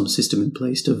have some system in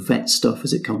place to vet stuff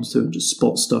as it comes through and to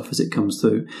spot stuff as it comes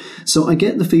through. So I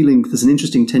get the feeling there's an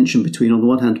interesting tension between, on the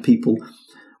one hand, people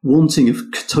wanting a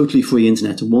totally free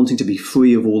internet and wanting to be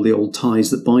free of all the old ties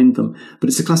that bind them. But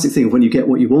it's a classic thing of when you get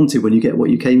what you wanted, when you get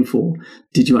what you came for,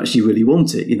 did you actually really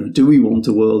want it? Do we want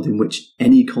a world in which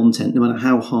any content, no matter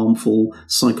how harmful,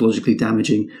 psychologically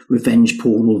damaging, revenge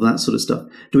porn, all of that sort of stuff,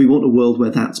 do we want a world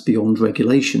where that's beyond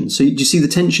regulation? So do you see the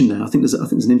tension there? I think there's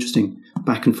an interesting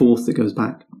back and forth that goes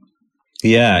back.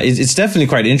 Yeah, it's definitely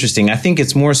quite interesting. I think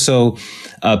it's more so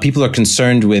people are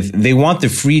concerned with, they want the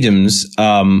freedoms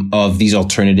of these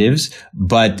alternatives,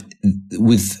 but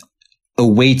with a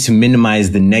way to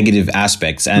minimize the negative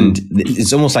aspects. And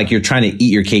it's almost like you're trying to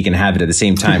eat your cake and have it at the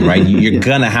same time, right? You're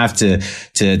gonna have to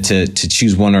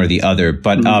choose one or the other.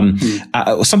 But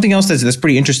something else that's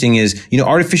pretty interesting is,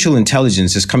 artificial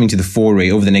intelligence is coming to the foray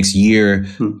over the next year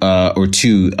or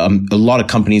two. A lot of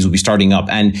companies will be starting up,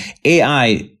 and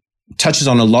AI touches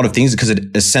on a lot of things because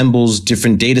it assembles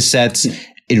different data sets.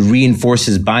 It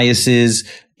reinforces biases.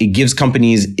 It gives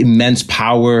companies immense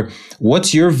power.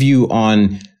 What's your view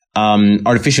on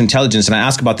artificial intelligence? And I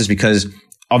ask about this because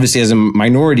obviously as a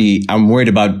minority, I'm worried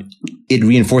about it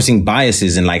reinforcing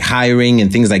biases and like hiring and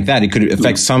things like that. It could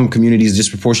affect some communities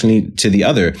disproportionately to the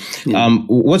other.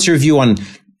 What's your view on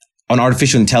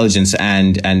artificial intelligence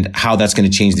and how that's going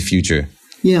to change the future?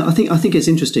 Yeah, I think it's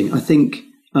interesting. I think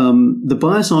the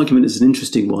bias argument is an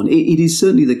interesting one. It is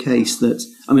certainly the case that,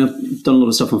 I've done a lot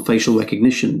of stuff on facial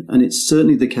recognition, and it's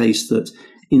certainly the case that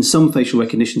in some facial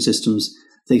recognition systems,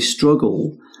 they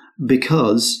struggle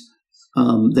because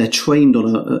they're trained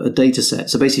on a data set.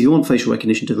 So basically, if you want facial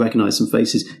recognition to recognize some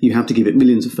faces, you have to give it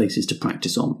millions of faces to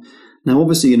practice on. Now,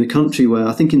 obviously, in a country where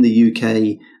I think in the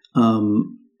UK,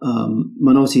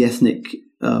 minority ethnic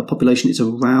population is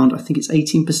around, I think it's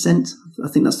 18%. I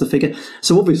think that's the figure.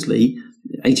 So obviously,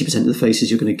 80% of the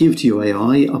faces you're going to give to your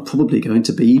AI are probably going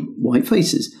to be white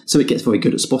faces. So it gets very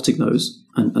good at spotting those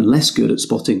and less good at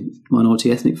spotting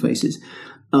minority ethnic faces.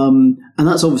 And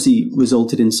that's obviously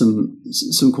resulted in some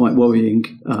quite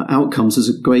worrying outcomes. There's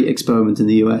a great experiment in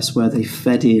the US where they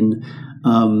fed in,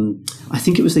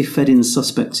 they fed in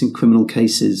suspects in criminal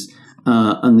cases,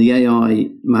 and the AI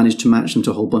managed to match them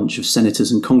to a whole bunch of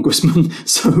senators and congressmen.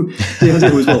 So the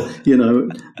idea was, well,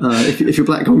 if you're a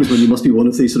black congressman, you must be one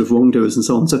of these sort of wrongdoers and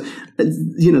so on. So,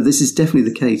 this is definitely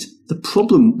the case. The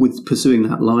problem with pursuing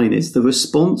that line is the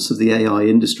response of the AI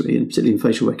industry, and particularly in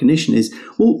facial recognition, is,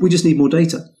 well, we just need more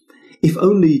data. If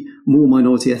only more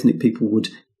minority ethnic people would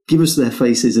give us their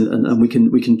faces and we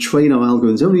can train our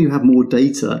algorithms. Only you have more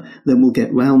data, then we'll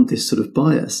get round this sort of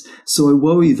bias. So I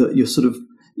worry that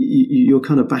you're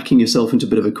kind of backing yourself into a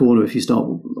bit of a corner if you start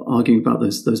arguing about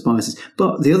those biases.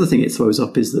 But the other thing it throws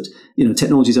up is that,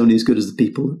 technology is only as good as the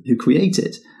people who create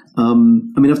it.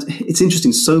 It's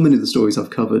interesting. So many of the stories I've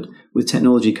covered with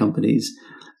technology companies,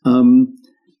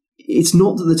 it's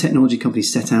not that the technology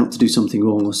companies set out to do something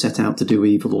wrong or set out to do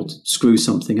evil or to screw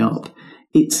something up.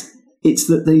 It's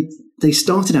that they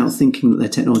started out thinking that their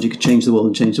technology could change the world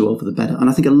and change the world for the better. And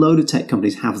I think a load of tech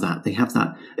companies have that. They have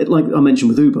that. Like I mentioned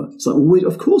with Uber, it's like,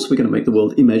 of course we're going to make the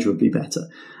world immeasurably better.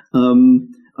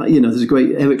 There's a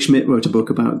great, Eric Schmidt wrote a book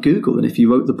about Google. And if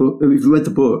you read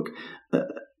the book,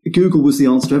 Google was the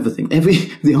answer to everything.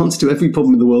 The answer to every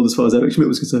problem in the world, as far as Eric Schmidt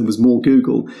was concerned, was more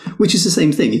Google, which is the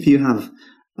same thing. If you have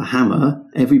a hammer,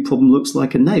 every problem looks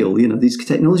like a nail. These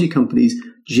technology companies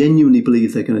genuinely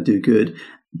believe they're going to do good,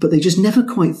 but they just never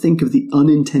quite think of the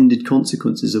unintended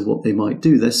consequences of what they might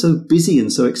do. They're so busy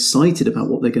and so excited about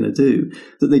what they're going to do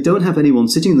that they don't have anyone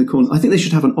sitting in the corner. I think they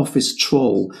should have an office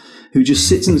troll who just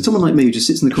sits someone like me who just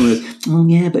sits in the corner and goes, oh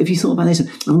yeah, but if you thought about this,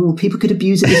 people could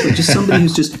abuse it this way. Just somebody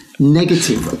who's just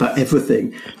negative about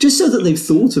everything, just so that they've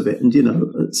thought of it and,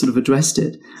 sort of addressed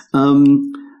it.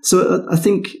 So I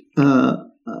think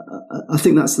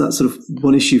that's sort of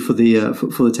one issue for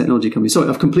the technology company. Sorry,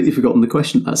 I've completely forgotten the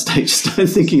question at that stage. Started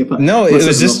thinking about it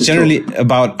was just generally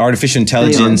about artificial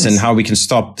intelligence and how we can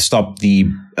stop the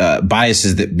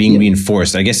biases that being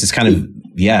reinforced. I guess it's kind of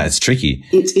it's tricky.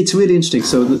 It's really interesting.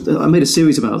 So I made a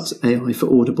series about AI for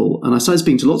Audible, and I started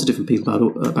speaking to lots of different people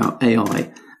about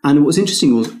AI. And what was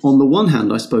interesting was, on the one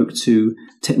hand, I spoke to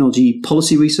technology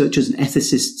policy researchers and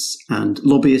ethicists and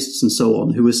lobbyists and so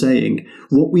on, who were saying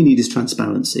what we need is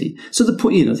transparency. So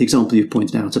the example you've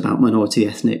pointed out about minority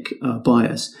ethnic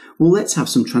bias. Well, let's have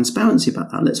some transparency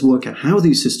about that. Let's work out how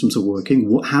these systems are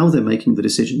working, how they're making the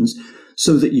decisions,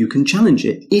 so that you can challenge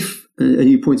it. If, and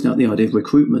you pointed out the idea of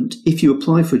recruitment, if you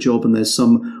apply for a job and there's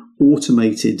some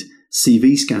automated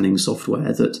CV scanning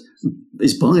software that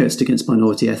is biased against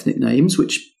minority ethnic names,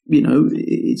 which,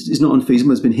 is not unfeasible.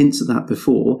 There's been hints at that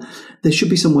before. There should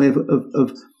be some way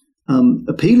of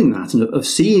appealing that and of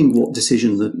seeing what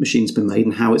decision the machine's been made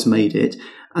and how it's made it.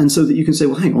 And so that you can say,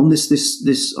 well, hang on,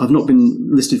 this, I've not been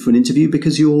listed for an interview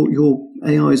because your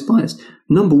AI is biased.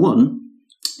 Number one,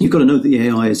 you've got to know that the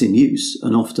AI is in use.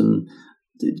 And often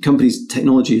companies'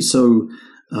 technology is so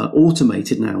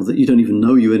automated now that you don't even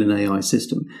know you're in an AI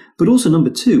system. But also, number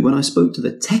two, when I spoke to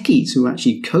the techies who are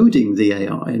actually coding the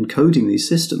AI and coding these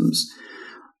systems,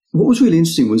 what was really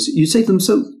interesting was you say to them,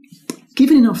 so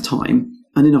given enough time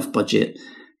and enough budget,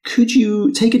 could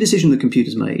you take a decision the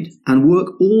computer's made and work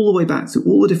all the way back through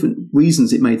all the different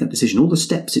reasons it made that decision, all the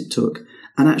steps it took,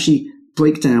 and actually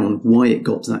break down why it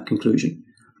got to that conclusion?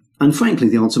 And frankly,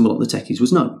 the answer from a lot of the techies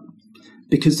was no.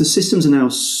 Because the systems are now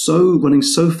running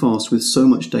so fast with so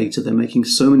much data, they're making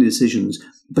so many decisions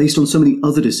based on so many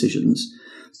other decisions,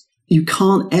 you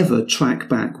can't ever track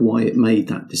back why it made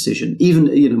that decision. Even,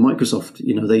 Microsoft,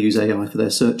 they use AI for their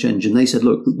search engine. They said,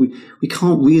 look, we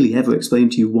can't really ever explain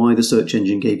to you why the search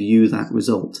engine gave you that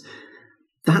result.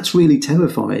 That's really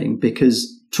terrifying, because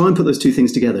try and put those two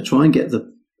things together. Try and get the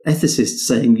ethicists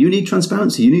saying, you need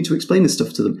transparency, you need to explain this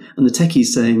stuff to them. And the techies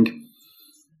saying,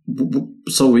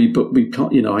 sorry, but we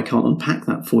can't, I can't unpack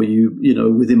that for you,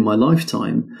 within my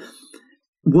lifetime.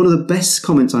 One of the best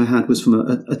comments I had was from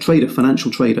a trader,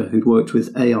 financial trader, who'd worked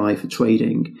with AI for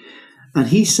trading. And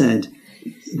he said,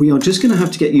 we are just going to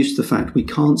have to get used to the fact we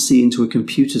can't see into a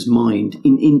computer's mind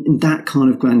in that kind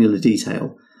of granular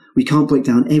detail. We can't break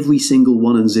down every single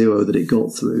 1 and 0 that it got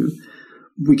through.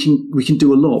 We can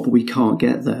do a lot, but we can't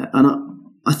get there. And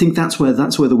I think that's where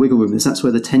the wiggle room is. That's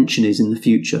where the tension is in the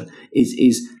future.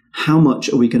 Is how much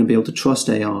are we going to be able to trust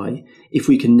AI if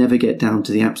we can never get down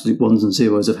to the absolute ones and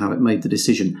zeros of how it made the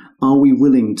decision? Are we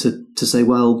willing to say,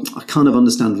 well, I kind of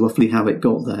understand roughly how it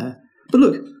got there, but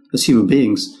look, as human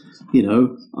beings,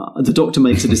 the doctor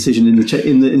makes a decision in the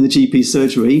GP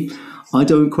surgery. I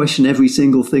don't question every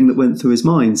single thing that went through his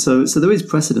mind. So there is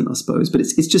precedent, I suppose. But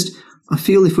it's just, I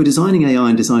feel if we're designing AI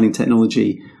and designing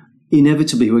technology,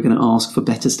 inevitably we're going to ask for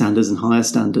better standards and higher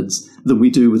standards than we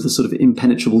do with the sort of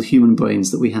impenetrable human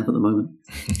brains that we have at the moment.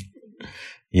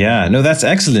 Yeah, no, that's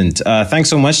excellent. Thanks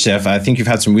so much, Jeff. I think you've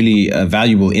had some really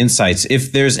valuable insights.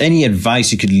 If there's any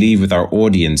advice you could leave with our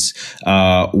audience,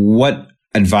 what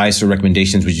advice or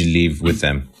recommendations would you leave with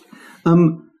them?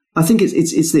 I think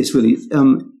it's this really.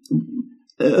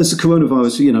 As the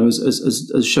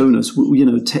coronavirus, has shown us,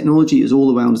 technology is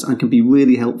all around us and can be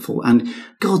really helpful. And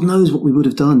God knows what we would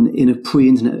have done in a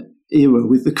pre-internet era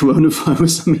with the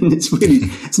coronavirus. I mean, it's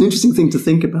an interesting thing to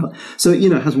think about. So,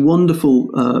 it has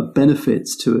wonderful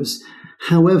benefits to us.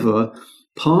 However,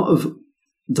 part of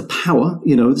the power,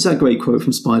 there's that great quote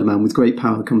from Spider-Man, with great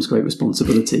power comes great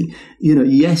responsibility.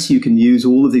 Yes, you can use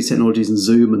all of these technologies and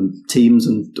Zoom and Teams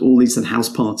and all these and House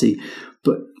Party,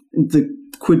 but the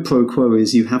quid pro quo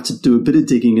is you have to do a bit of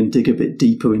digging and dig a bit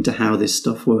deeper into how this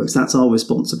stuff works. That's our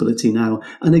responsibility now.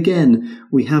 And again,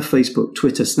 we have Facebook,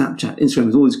 Twitter, Snapchat, Instagram,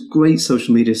 with all these great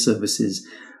social media services.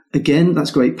 Again,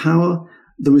 that's great power.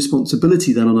 The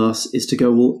responsibility then on us is to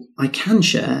go, well, I can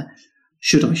share.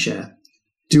 Should I share?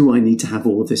 Do I need to have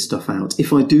all of this stuff out?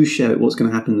 If I do share it, what's going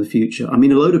to happen in the future? I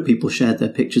mean, a load of people shared their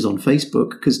pictures on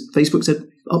Facebook because Facebook said,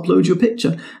 upload your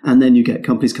picture. And then you get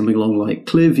companies coming along like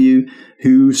Clearview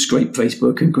who scrape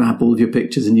Facebook and grab all of your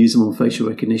pictures and use them on facial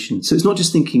recognition. So it's not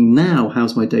just thinking now,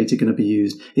 how's my data going to be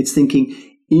used? It's thinking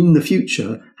in the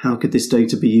future, how could this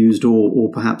data be used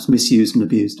or perhaps misused and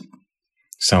abused?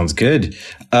 Sounds good.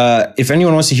 If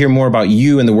anyone wants to hear more about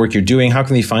you and the work you're doing, how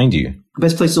can they find you?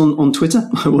 Best place on Twitter,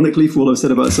 ironically, for all I've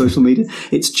said about social media.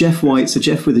 It's Jeff White, so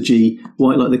Jeff with a G,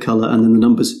 White like the colour, and then the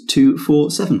numbers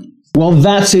 247. Well,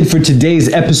 that's it for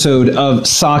today's episode of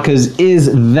Saka's Is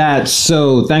That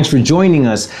So? Thanks for joining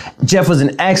us. Jeff was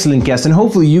an excellent guest, and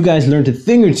hopefully you guys learned a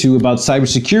thing or two about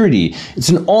cybersecurity. It's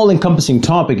an all-encompassing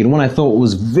topic, and one I thought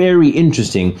was very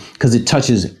interesting because it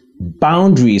touches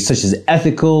boundaries such as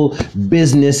ethical,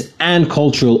 business, and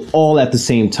cultural all at the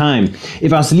same time.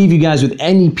 If I was to leave you guys with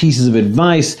any pieces of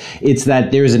advice, it's that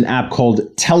there's an app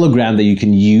called Telegram that you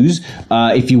can use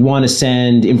if you want to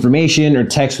send information or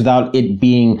text without it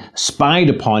being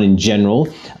spied upon in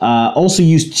general. Also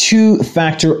use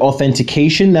two-factor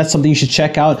authentication. That's something you should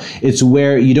check out. It's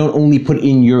where you don't only put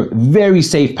in your very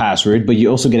safe password, but you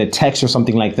also get a text or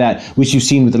something like that, which you've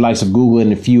seen with the likes of Google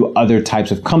and a few other types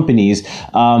of companies.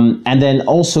 And then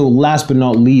also, last but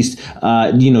not least,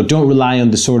 don't rely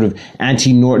on the sort of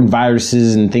anti-Norton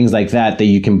viruses and things like that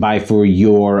you can buy for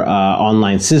your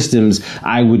online systems.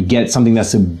 I would get something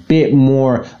that's a bit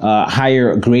more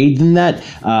higher grade than that.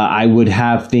 I would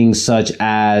have things such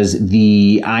as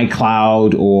the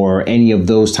iCloud or any of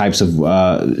those types of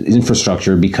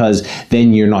infrastructure, because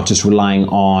then you're not just relying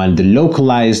on the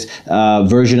localized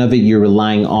version of it, you're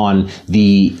relying on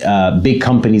the big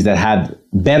companies that have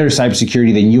better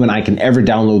cybersecurity than you and I can ever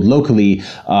download locally,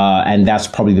 and that's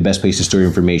probably the best place to store your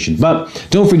information. But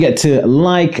don't forget to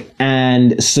like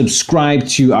and subscribe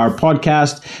to our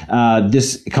podcast.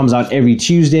 This comes out every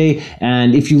Tuesday,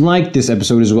 and if you like this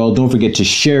episode as well, don't forget to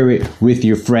share it with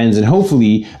your friends, and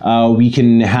hopefully we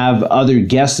can have other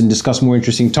guests and discuss more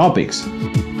interesting topics.